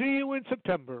you. See you in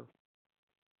September.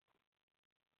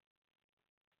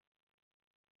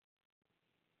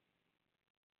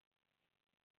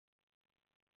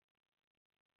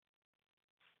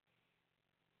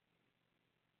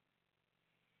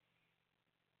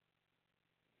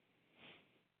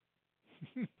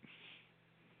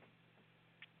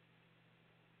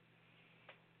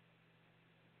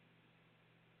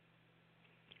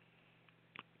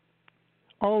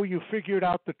 Oh, you figured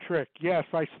out the trick. Yes,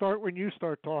 I start when you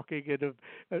start talking,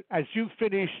 and as you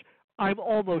finish, I'm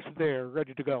almost there,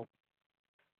 ready to go.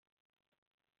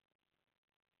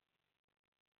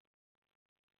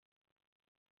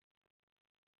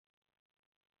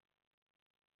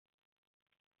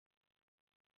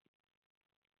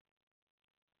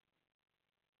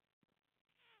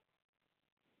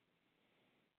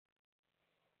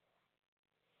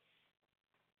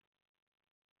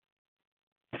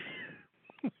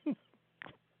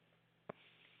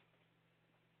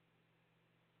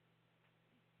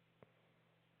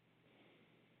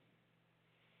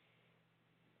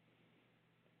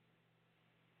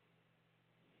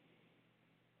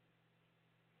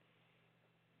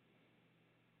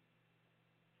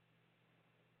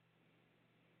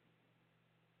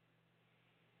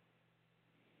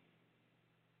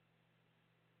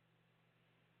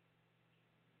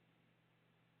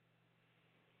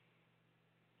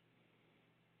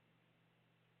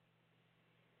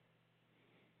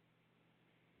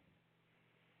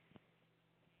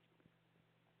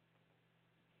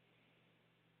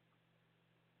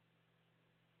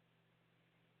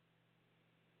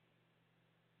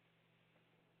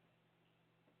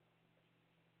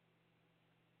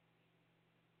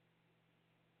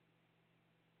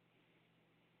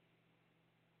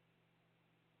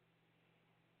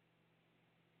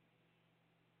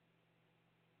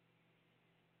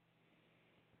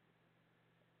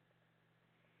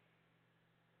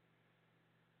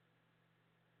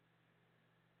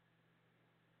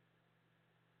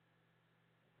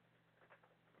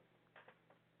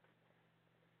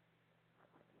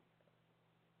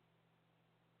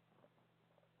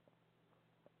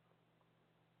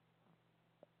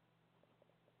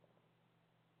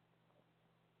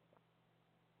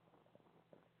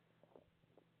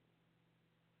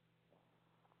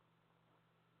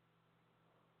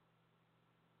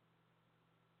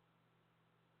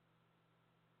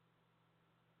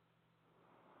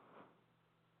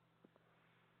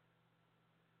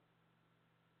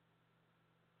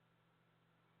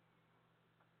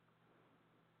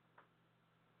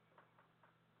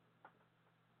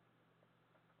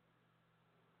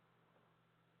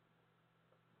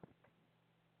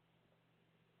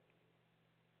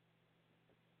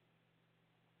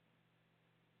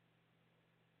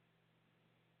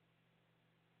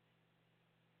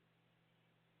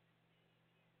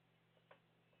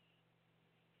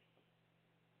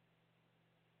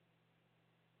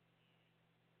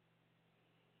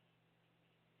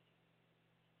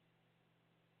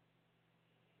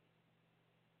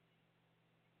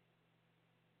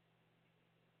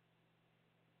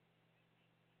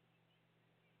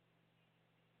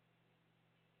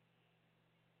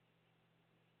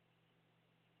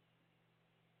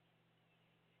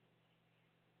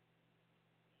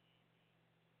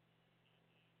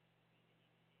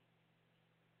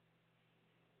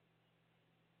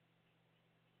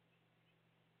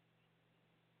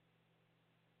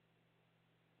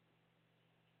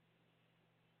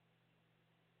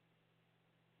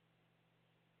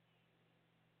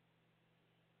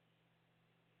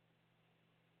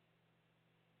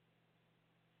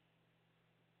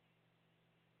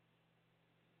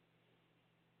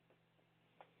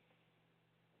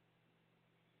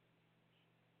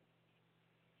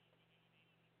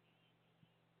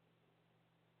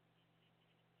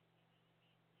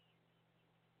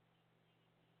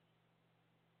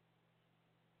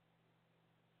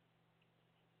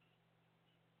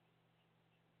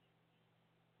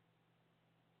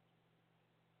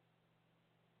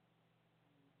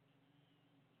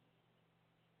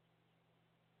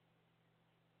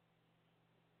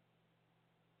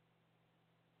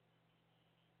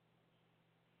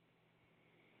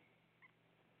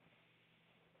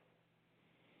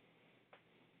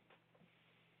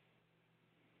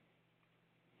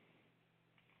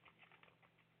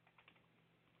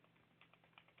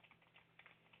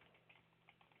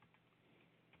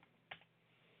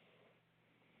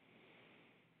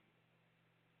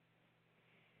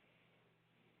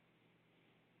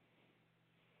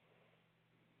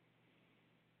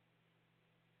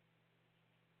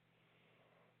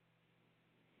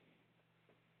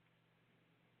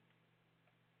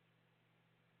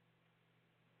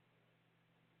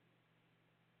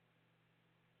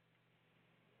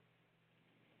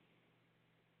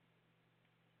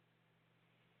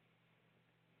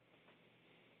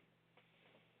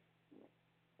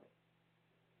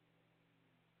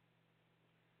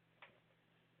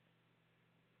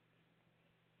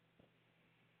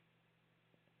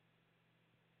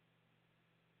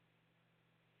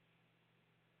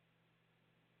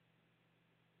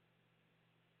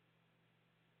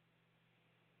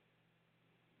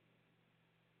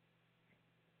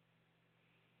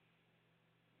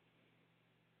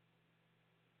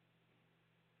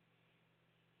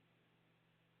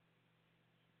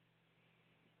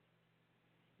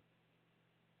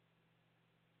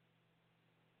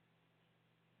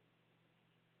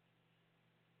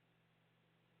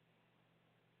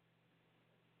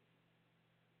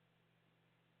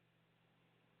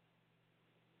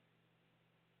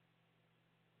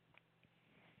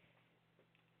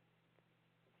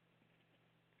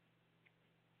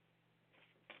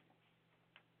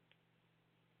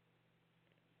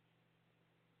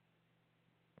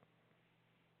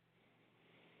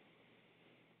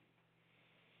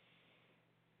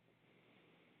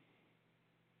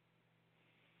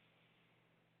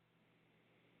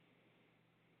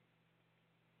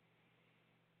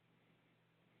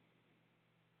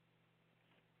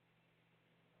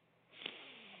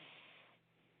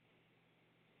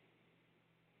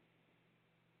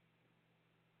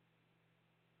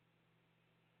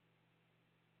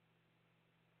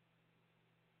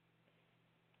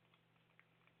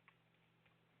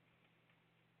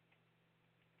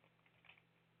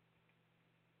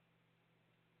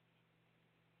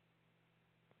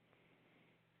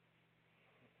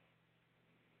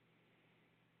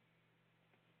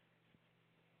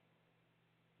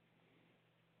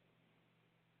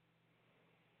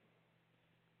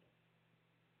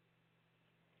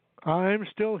 I'm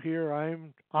still here.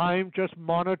 I'm just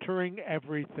monitoring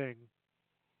everything.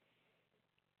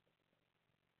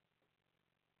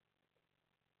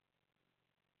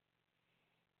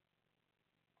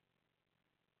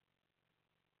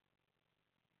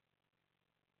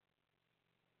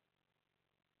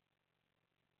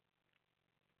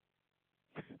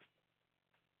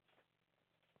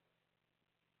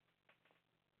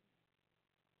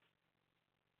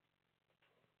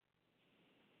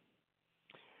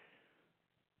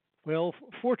 Well,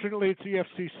 fortunately, it's the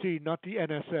FCC, not the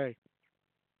NSA.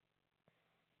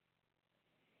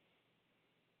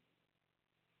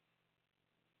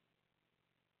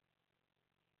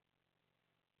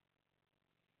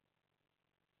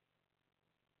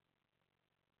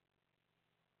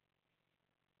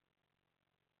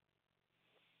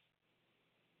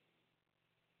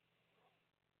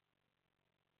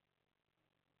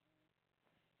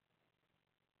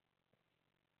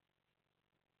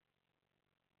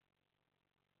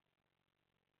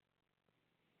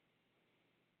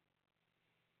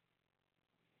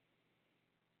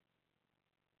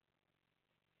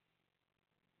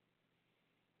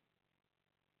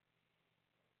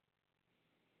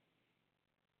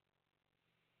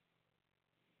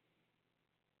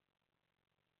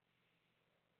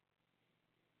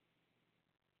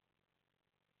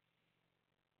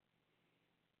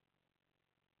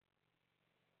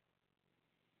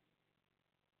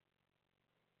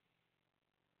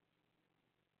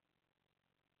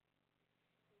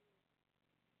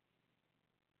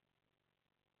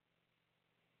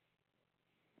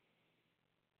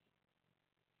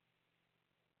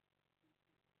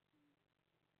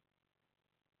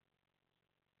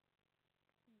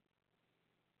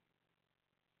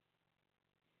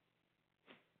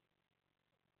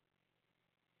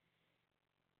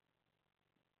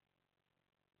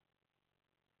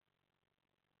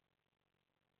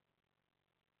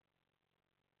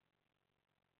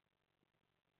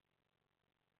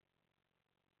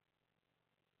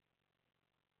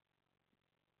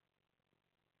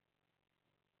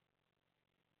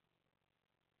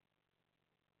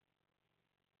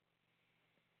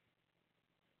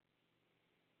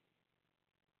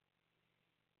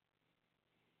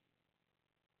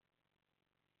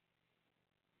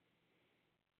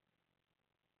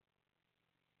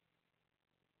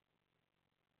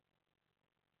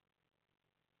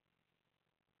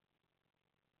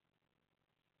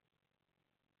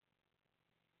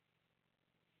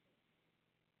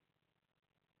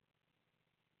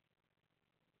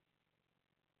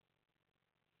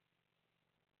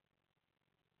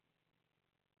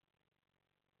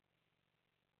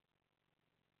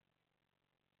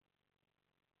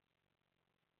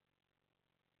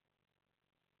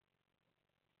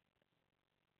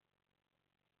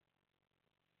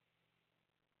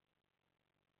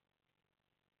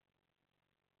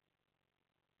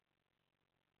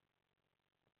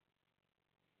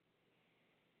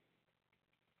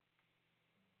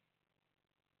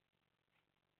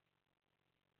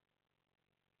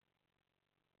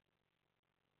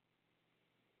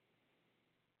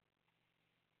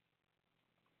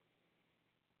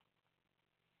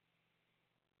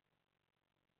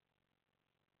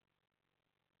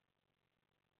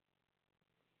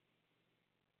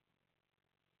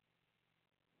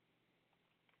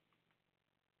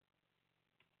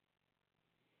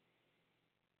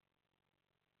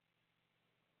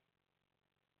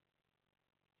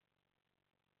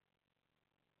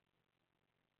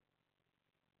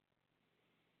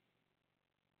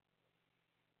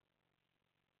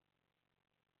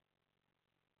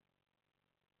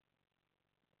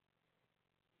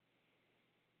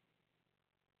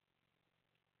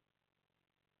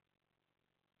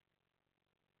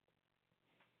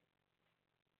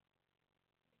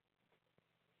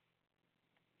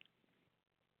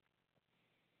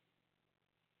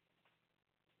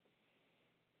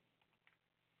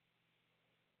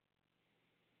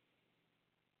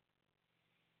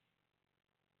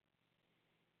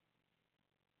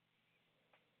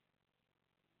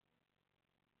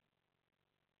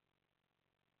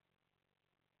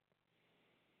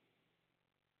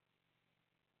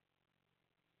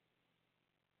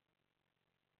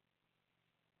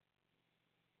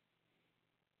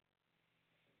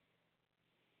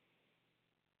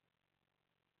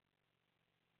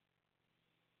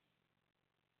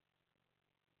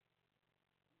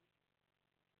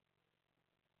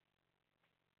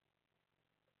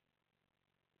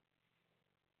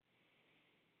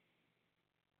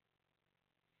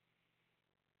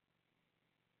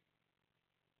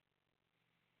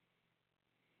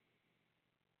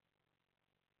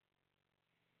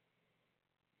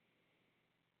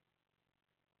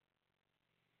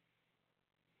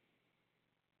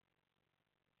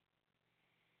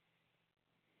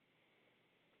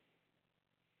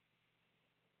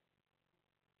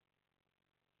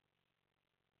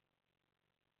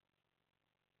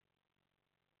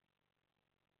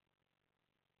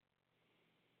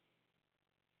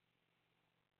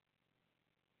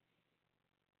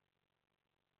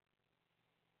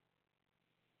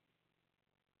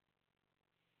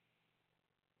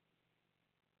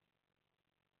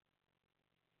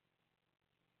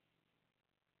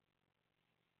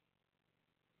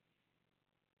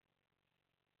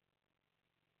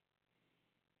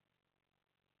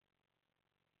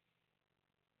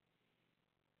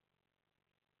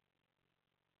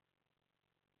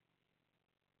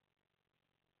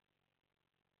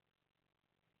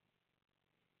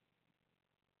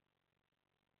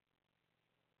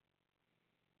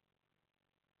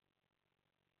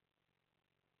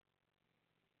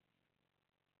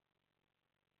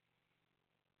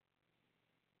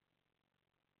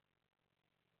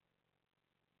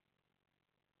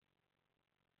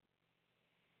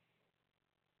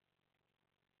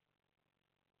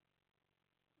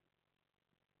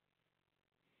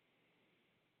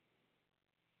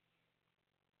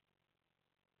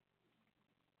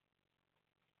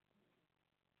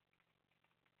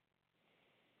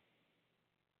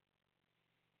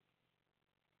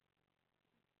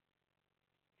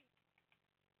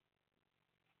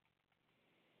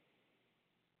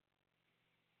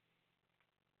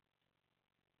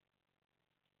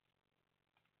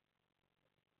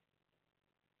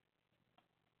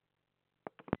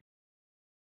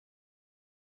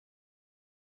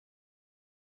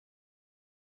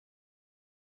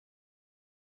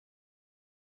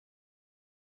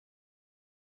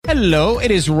 Hello,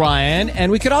 it is Ryan,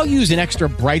 and we could all use an extra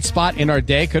bright spot in our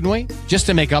day, couldn't we? Just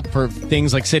to make up for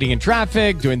things like sitting in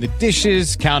traffic, doing the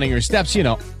dishes, counting your steps, you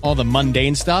know, all the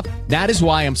mundane stuff. That is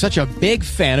why I'm such a big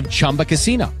fan of Chumba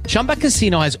Casino. Chumba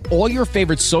Casino has all your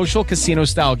favorite social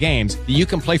casino-style games that you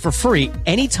can play for free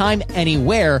anytime,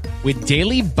 anywhere with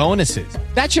daily bonuses.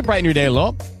 That should brighten your day a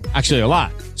little. Actually, a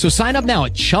lot. So sign up now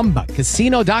at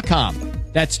ChumbaCasino.com.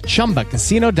 That's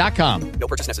ChumbaCasino.com. No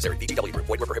purchase necessary. VGW Group.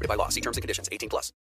 Void where prohibited by law. See terms and conditions. 18+.